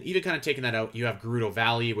 But even kind of taking that out, you have Gerudo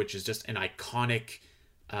Valley, which is just an iconic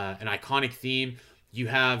theme. You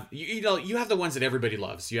have you have the ones that everybody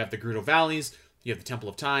loves. You have the Gerudo Valleys, you have the Temple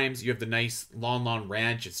of Times, you have the nice Lon Lon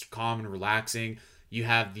Ranch. It's calm and relaxing. You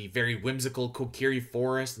have the very whimsical Kokiri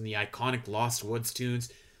Forest and the iconic Lost Woods tunes.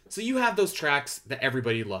 So you have those tracks that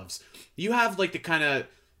everybody loves. You have like the kind of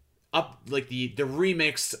the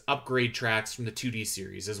remixed upgrade tracks from the 2D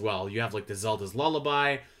series as well. You have like the Zelda's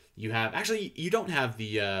Lullaby. You have, actually, you don't have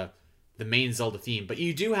the main Zelda theme, but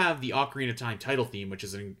you do have the Ocarina of Time title theme, which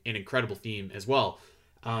is an incredible theme as well.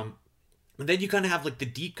 And then you kind of have like the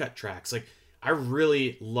deep cut tracks. Like, I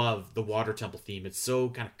really love the Water Temple theme. It's so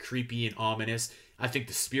kind of creepy and ominous. I think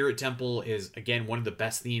the Spirit Temple is, again, one of the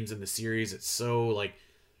best themes in the series. It's so like,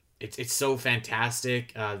 it's so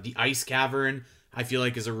fantastic. The Ice Cavern, I feel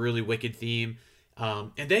like, is a really wicked theme.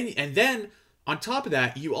 And then on top of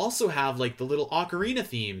that, you also have like the little ocarina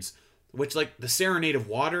themes, which, like, the Serenade of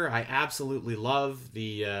Water, I absolutely love.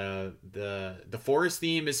 The forest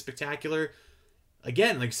theme is spectacular.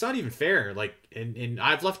 Again, like, it's not even fair. Like, and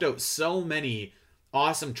I've left out so many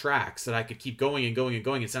awesome tracks that I could keep going and going and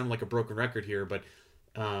going. It sounded like a broken record here, but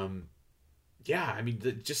yeah, I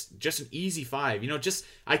mean, just an easy 5. You know, just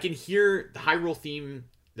I can hear the Hyrule theme,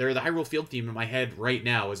 the Hyrule Field theme in my head right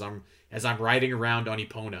now as I'm riding around on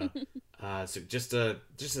Epona. So just a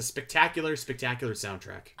spectacular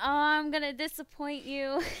soundtrack. I'm gonna disappoint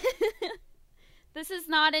you. This is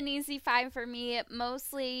not an easy 5 for me,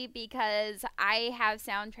 mostly because I have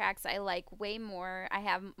soundtracks I like way more. I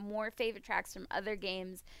have more favorite tracks from other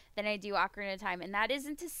games than I do Ocarina of Time, and that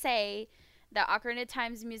isn't to say that Ocarina of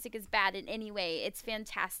Time's music is bad in any way. It's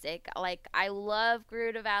fantastic. Like, I love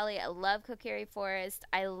Gerudo Valley. I love Kokiri Forest.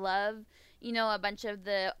 I love, a bunch of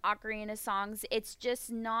the Ocarina songs. It's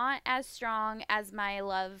just not as strong as my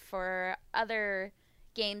love for other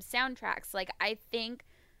game soundtracks. Like I think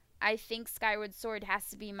Skyward Sword has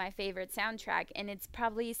to be my favorite soundtrack, and it's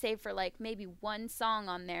probably, save for like maybe one song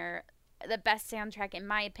on there, the best soundtrack in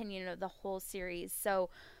my opinion of the whole series. So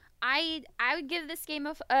I would give this game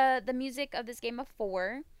the music of this game a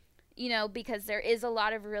 4. Because there is a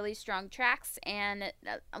lot of really strong tracks and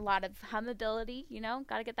a lot of hummability.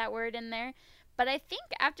 Gotta get that word in there. But I think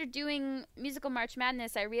after doing Musical March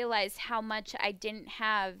Madness, I realized how much I didn't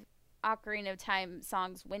have Ocarina of Time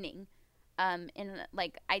songs winning. And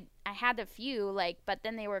like I had a few, like, but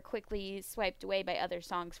then they were quickly swiped away by other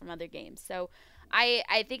songs from other games. So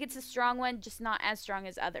I think it's a strong one, just not as strong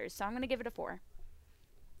as others. So I'm gonna give it a 4.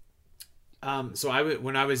 So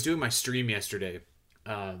when I was doing my stream yesterday,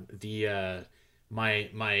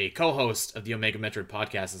 my co-host of the Omega Metroid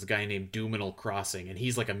podcast is a guy named Doominal Crossing, and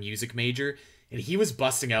he's like a music major, and he was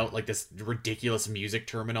busting out like this ridiculous music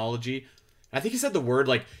terminology. I think he said the word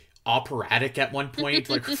like operatic at one point,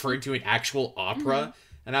 like referring to an actual opera,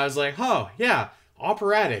 and I was like, oh yeah,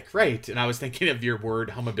 operatic, right? And I was thinking of your word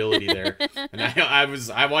hummability there, and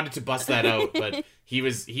I wanted to bust that out, but he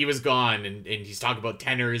was gone, and he's talking about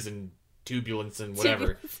tenors and tubulance and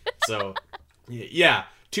whatever. So yeah,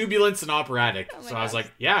 tubulance and operatic. So I was like,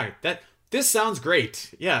 yeah, this sounds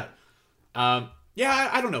great. Yeah. Yeah,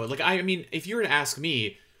 I don't know. Like, I mean, if you were to ask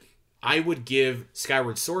me, I would give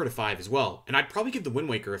Skyward Sword a 5 as well. And I'd probably give The Wind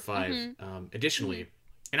Waker a 5, additionally.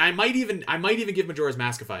 And I might even give Majora's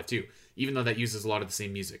Mask a 5 too, even though that uses a lot of the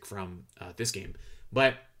same music from this game.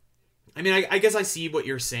 But I mean, I guess I see what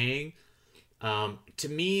you're saying. To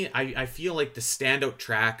me, I feel like the standout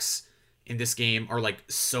tracks in this game are like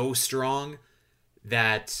so strong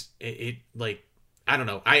that it like, I don't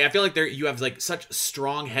know. I feel like you have like such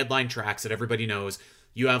strong headline tracks that everybody knows.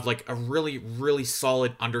 You have like a really, really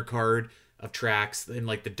solid undercard of tracks in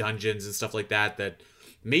like the dungeons and stuff like that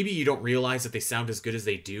maybe you don't realize that they sound as good as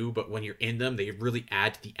they do, but when you're in them, they really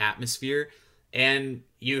add to the atmosphere. And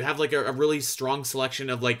you have like a really strong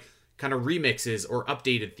selection of like kind of remixes or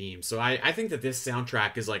updated themes. So I think that this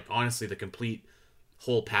soundtrack is like honestly the complete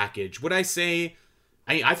whole package. Would I say...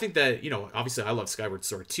 I think that, obviously I love Skyward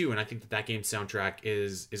Sword too, and I think that game's soundtrack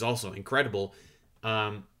is also incredible.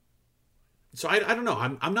 So I don't know.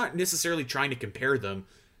 I'm not necessarily trying to compare them,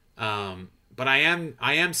 but I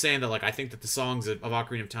am saying that like I think that the songs of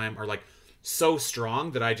Ocarina of Time are like so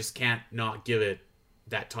strong that I just can't not give it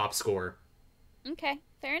that top score. Okay,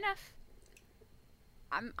 fair enough.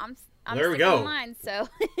 I'm there we go. Mine, so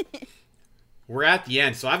we're at the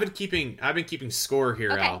end. So I've been keeping score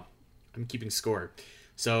here, okay. Al. I'm keeping score.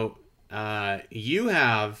 So you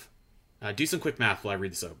have do some quick math while I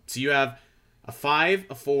read this out. So you have a 5,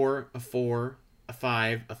 a 4, a 4, a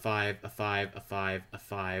 5, a 5, a 5, a 5, a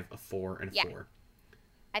 5, a 4, and a 4.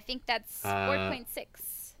 I think that's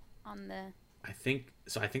 4.6 on the... I think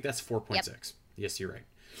that's 4.6. Yep. Yes, you're right.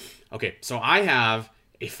 Okay, so I have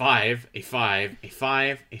a 5, a 5, a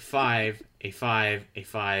 5, a 5, a 5, a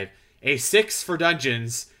 5, a 6 for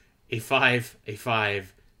dungeons, a 5, a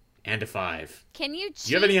 5, and a 5. Can you cheat?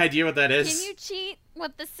 Do you have any idea what that is? Can you cheat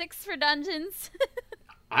with the 6 for dungeons?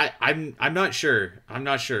 I'm not sure.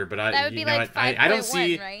 But that would be like 5.1, I don't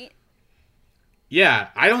see, right? Yeah,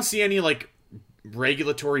 I don't see any like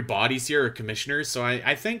regulatory bodies here or commissioners, so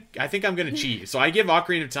I think I'm gonna cheat. So I give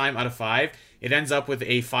Ocarina of Time out of 5. It ends up with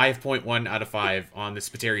a 5.1 out of 5 on the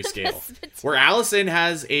Spiteri scale, where Allison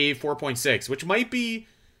has a 4.6, which might be,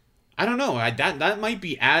 I don't know, that might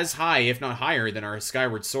be as high, if not higher, than our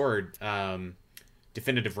Skyward Sword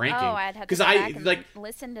definitive ranking. Oh, I'd have to go back and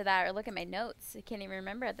listen to that or look at my notes. I can't even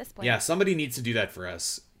remember at this point. Yeah, somebody needs to do that for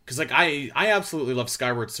us. Because like I absolutely love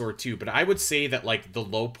Skyward Sword too, but I would say that like the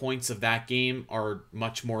low points of that game are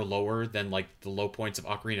much more lower than like the low points of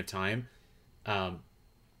Ocarina of Time.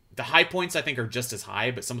 The high points I think are just as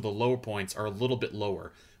high, but some of the lower points are a little bit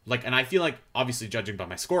lower. Like, and I feel like, obviously judging by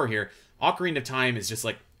my score here, Ocarina of Time is just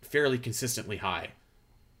like fairly consistently high.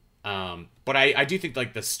 But I do think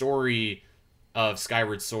like the story of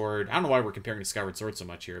Skyward Sword, I don't know why we're comparing to Skyward Sword so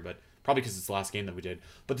much here, but probably because it's the last game that we did.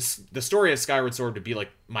 But the story of Skyward Sword would be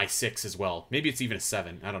like my 6 as well. Maybe it's even a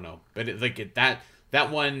 7. I don't know. But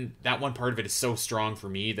that one part of it is so strong for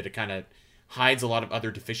me that it kind of hides a lot of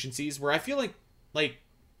other deficiencies. Where I feel like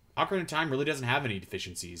Ocarina of Time really doesn't have any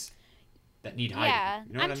deficiencies. that need hiding. Yeah,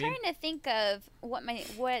 You know what I'm I mean? trying to think of what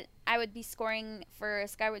I would be scoring for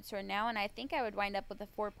Skyward Sword now, and I think I would wind up with a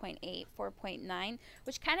 4.8, 4.9,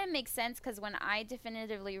 which kind of makes sense because when I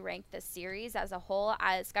definitively rank the series as a whole,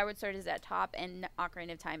 Skyward Sword is at top and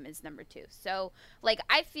Ocarina of Time is number 2. So, like,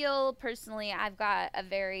 I feel personally I've got a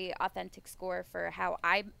very authentic score for how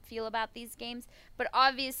I feel about these games, but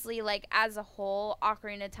obviously, like, as a whole,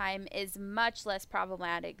 Ocarina of Time is much less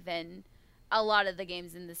problematic than a lot of the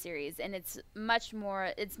games in the series, and it's much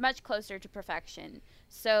closer to perfection,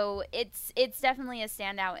 so it's definitely a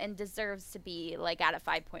standout and deserves to be like at a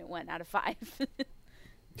 5.1 out of 5.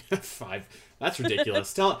 5. That's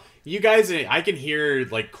ridiculous. Tell you guys, I can hear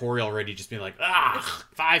like Corey already just being like,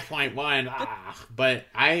 5.1, but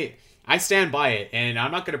I stand by it, and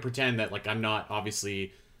I'm not going to pretend that like I'm not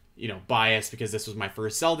obviously, biased because this was my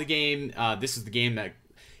first Zelda game.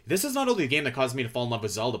 This is not only the game that caused me to fall in love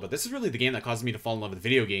with Zelda, but this is really the game that caused me to fall in love with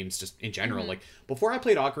video games just in general. Mm-hmm. Like, before I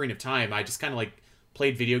played Ocarina of Time, I just kind of, like,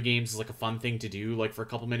 played video games as, like, a fun thing to do, like, for a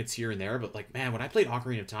couple minutes here and there. But, like, man, when I played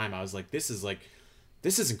Ocarina of Time, I was like, this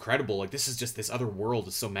is incredible. Like, this is just, this other world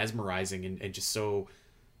is so mesmerizing and just so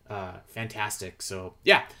fantastic. So,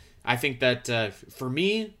 yeah, I think that, for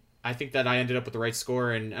me, I think that I ended up with the right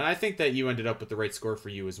score, and I think that you ended up with the right score for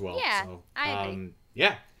you as well. Yeah, so, I agree.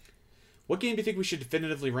 Yeah. What game do you think we should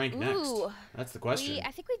definitively rank next? That's the question.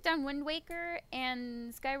 I think we've done Wind Waker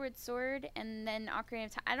and Skyward Sword, and then Ocarina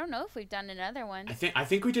of Time. I don't know if we've done another one. I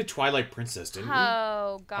think we did Twilight Princess, didn't we?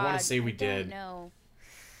 Oh God! I want to say we did. No.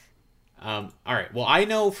 All right. Well, I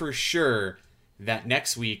know for sure that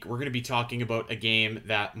next week we're going to be talking about a game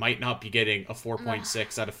that might not be getting a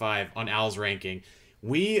 4.6 out of 5 on Al's ranking.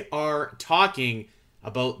 We are talking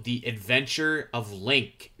about The Adventure of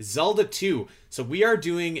Link, Zelda 2. So we are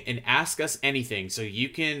doing an Ask Us Anything. So you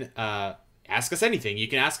can ask us anything. You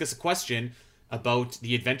can ask us a question about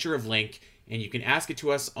The Adventure of Link, and you can ask it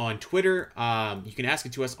to us on Twitter. You can ask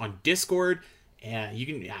it to us on Discord. You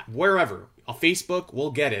can wherever. On Facebook, we'll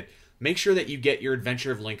get it. Make sure that you get your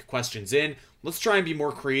Adventure of Link questions in. Let's try and be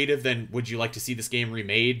more creative than would you like to see this game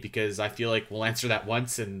remade, because I feel like we'll answer that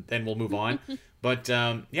once and then we'll move on. But,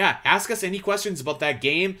 yeah, ask us any questions about that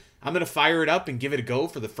game. I'm going to fire it up and give it a go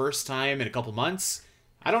for the first time in a couple months.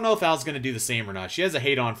 I don't know if Al's going to do the same or not. She has a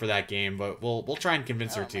hate on for that game, but we'll try and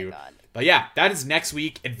convince her to. God. But, yeah, that is next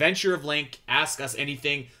week. Adventure of Link. Ask us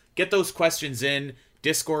anything. Get those questions in.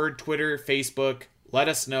 Discord, Twitter, Facebook. Let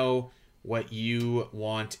us know what you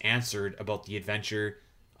want answered about the Adventure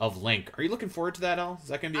of Link. Are you looking forward to that, Al? Is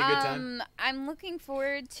that going to be a good time? I'm looking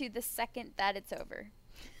forward to the second that it's over.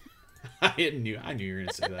 I knew you were going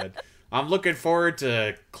to say that. I'm looking forward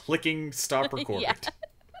to clicking stop record. Yeah.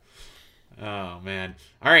 Oh, man.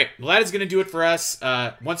 All right. Well, that is going to do it for us.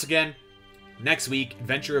 Once again, next week,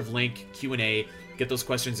 Adventure of Link Q&A. Get those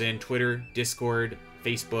questions in. Twitter, Discord,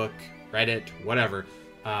 Facebook, Reddit, whatever.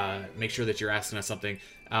 Make sure that you're asking us something.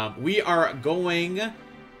 We are going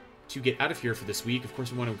to get out of here for this week. Of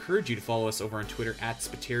course, we want to encourage you to follow us over on Twitter at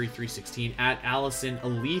Spiteri316, at Allison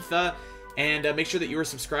Aletha. And make sure that you are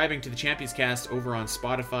subscribing to the Champions Cast over on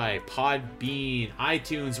Spotify, Podbean,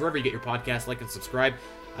 iTunes, wherever you get your podcast. Like and subscribe.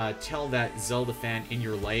 Tell that Zelda fan in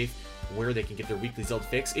your life where they can get their weekly Zelda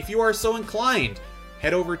fix. If you are so inclined,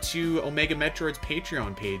 head over to Omega Metroid's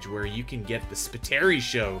Patreon page, where you can get the Spiteri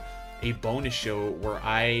Show, a bonus show where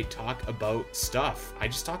I talk about stuff. I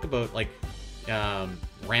just talk about like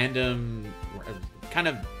random kind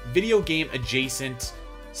of video game adjacent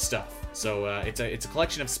stuff. So it's a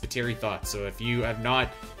collection of Spiteri thoughts. So if you have not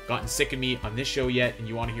gotten sick of me on this show yet and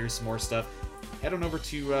you want to hear some more stuff, head on over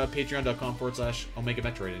to patreon.com/Omega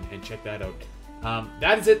Metroid and check that out.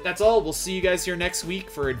 That is it. That's all. We'll see you guys here next week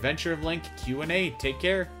for Adventure of Link Q&A. Take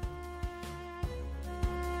care.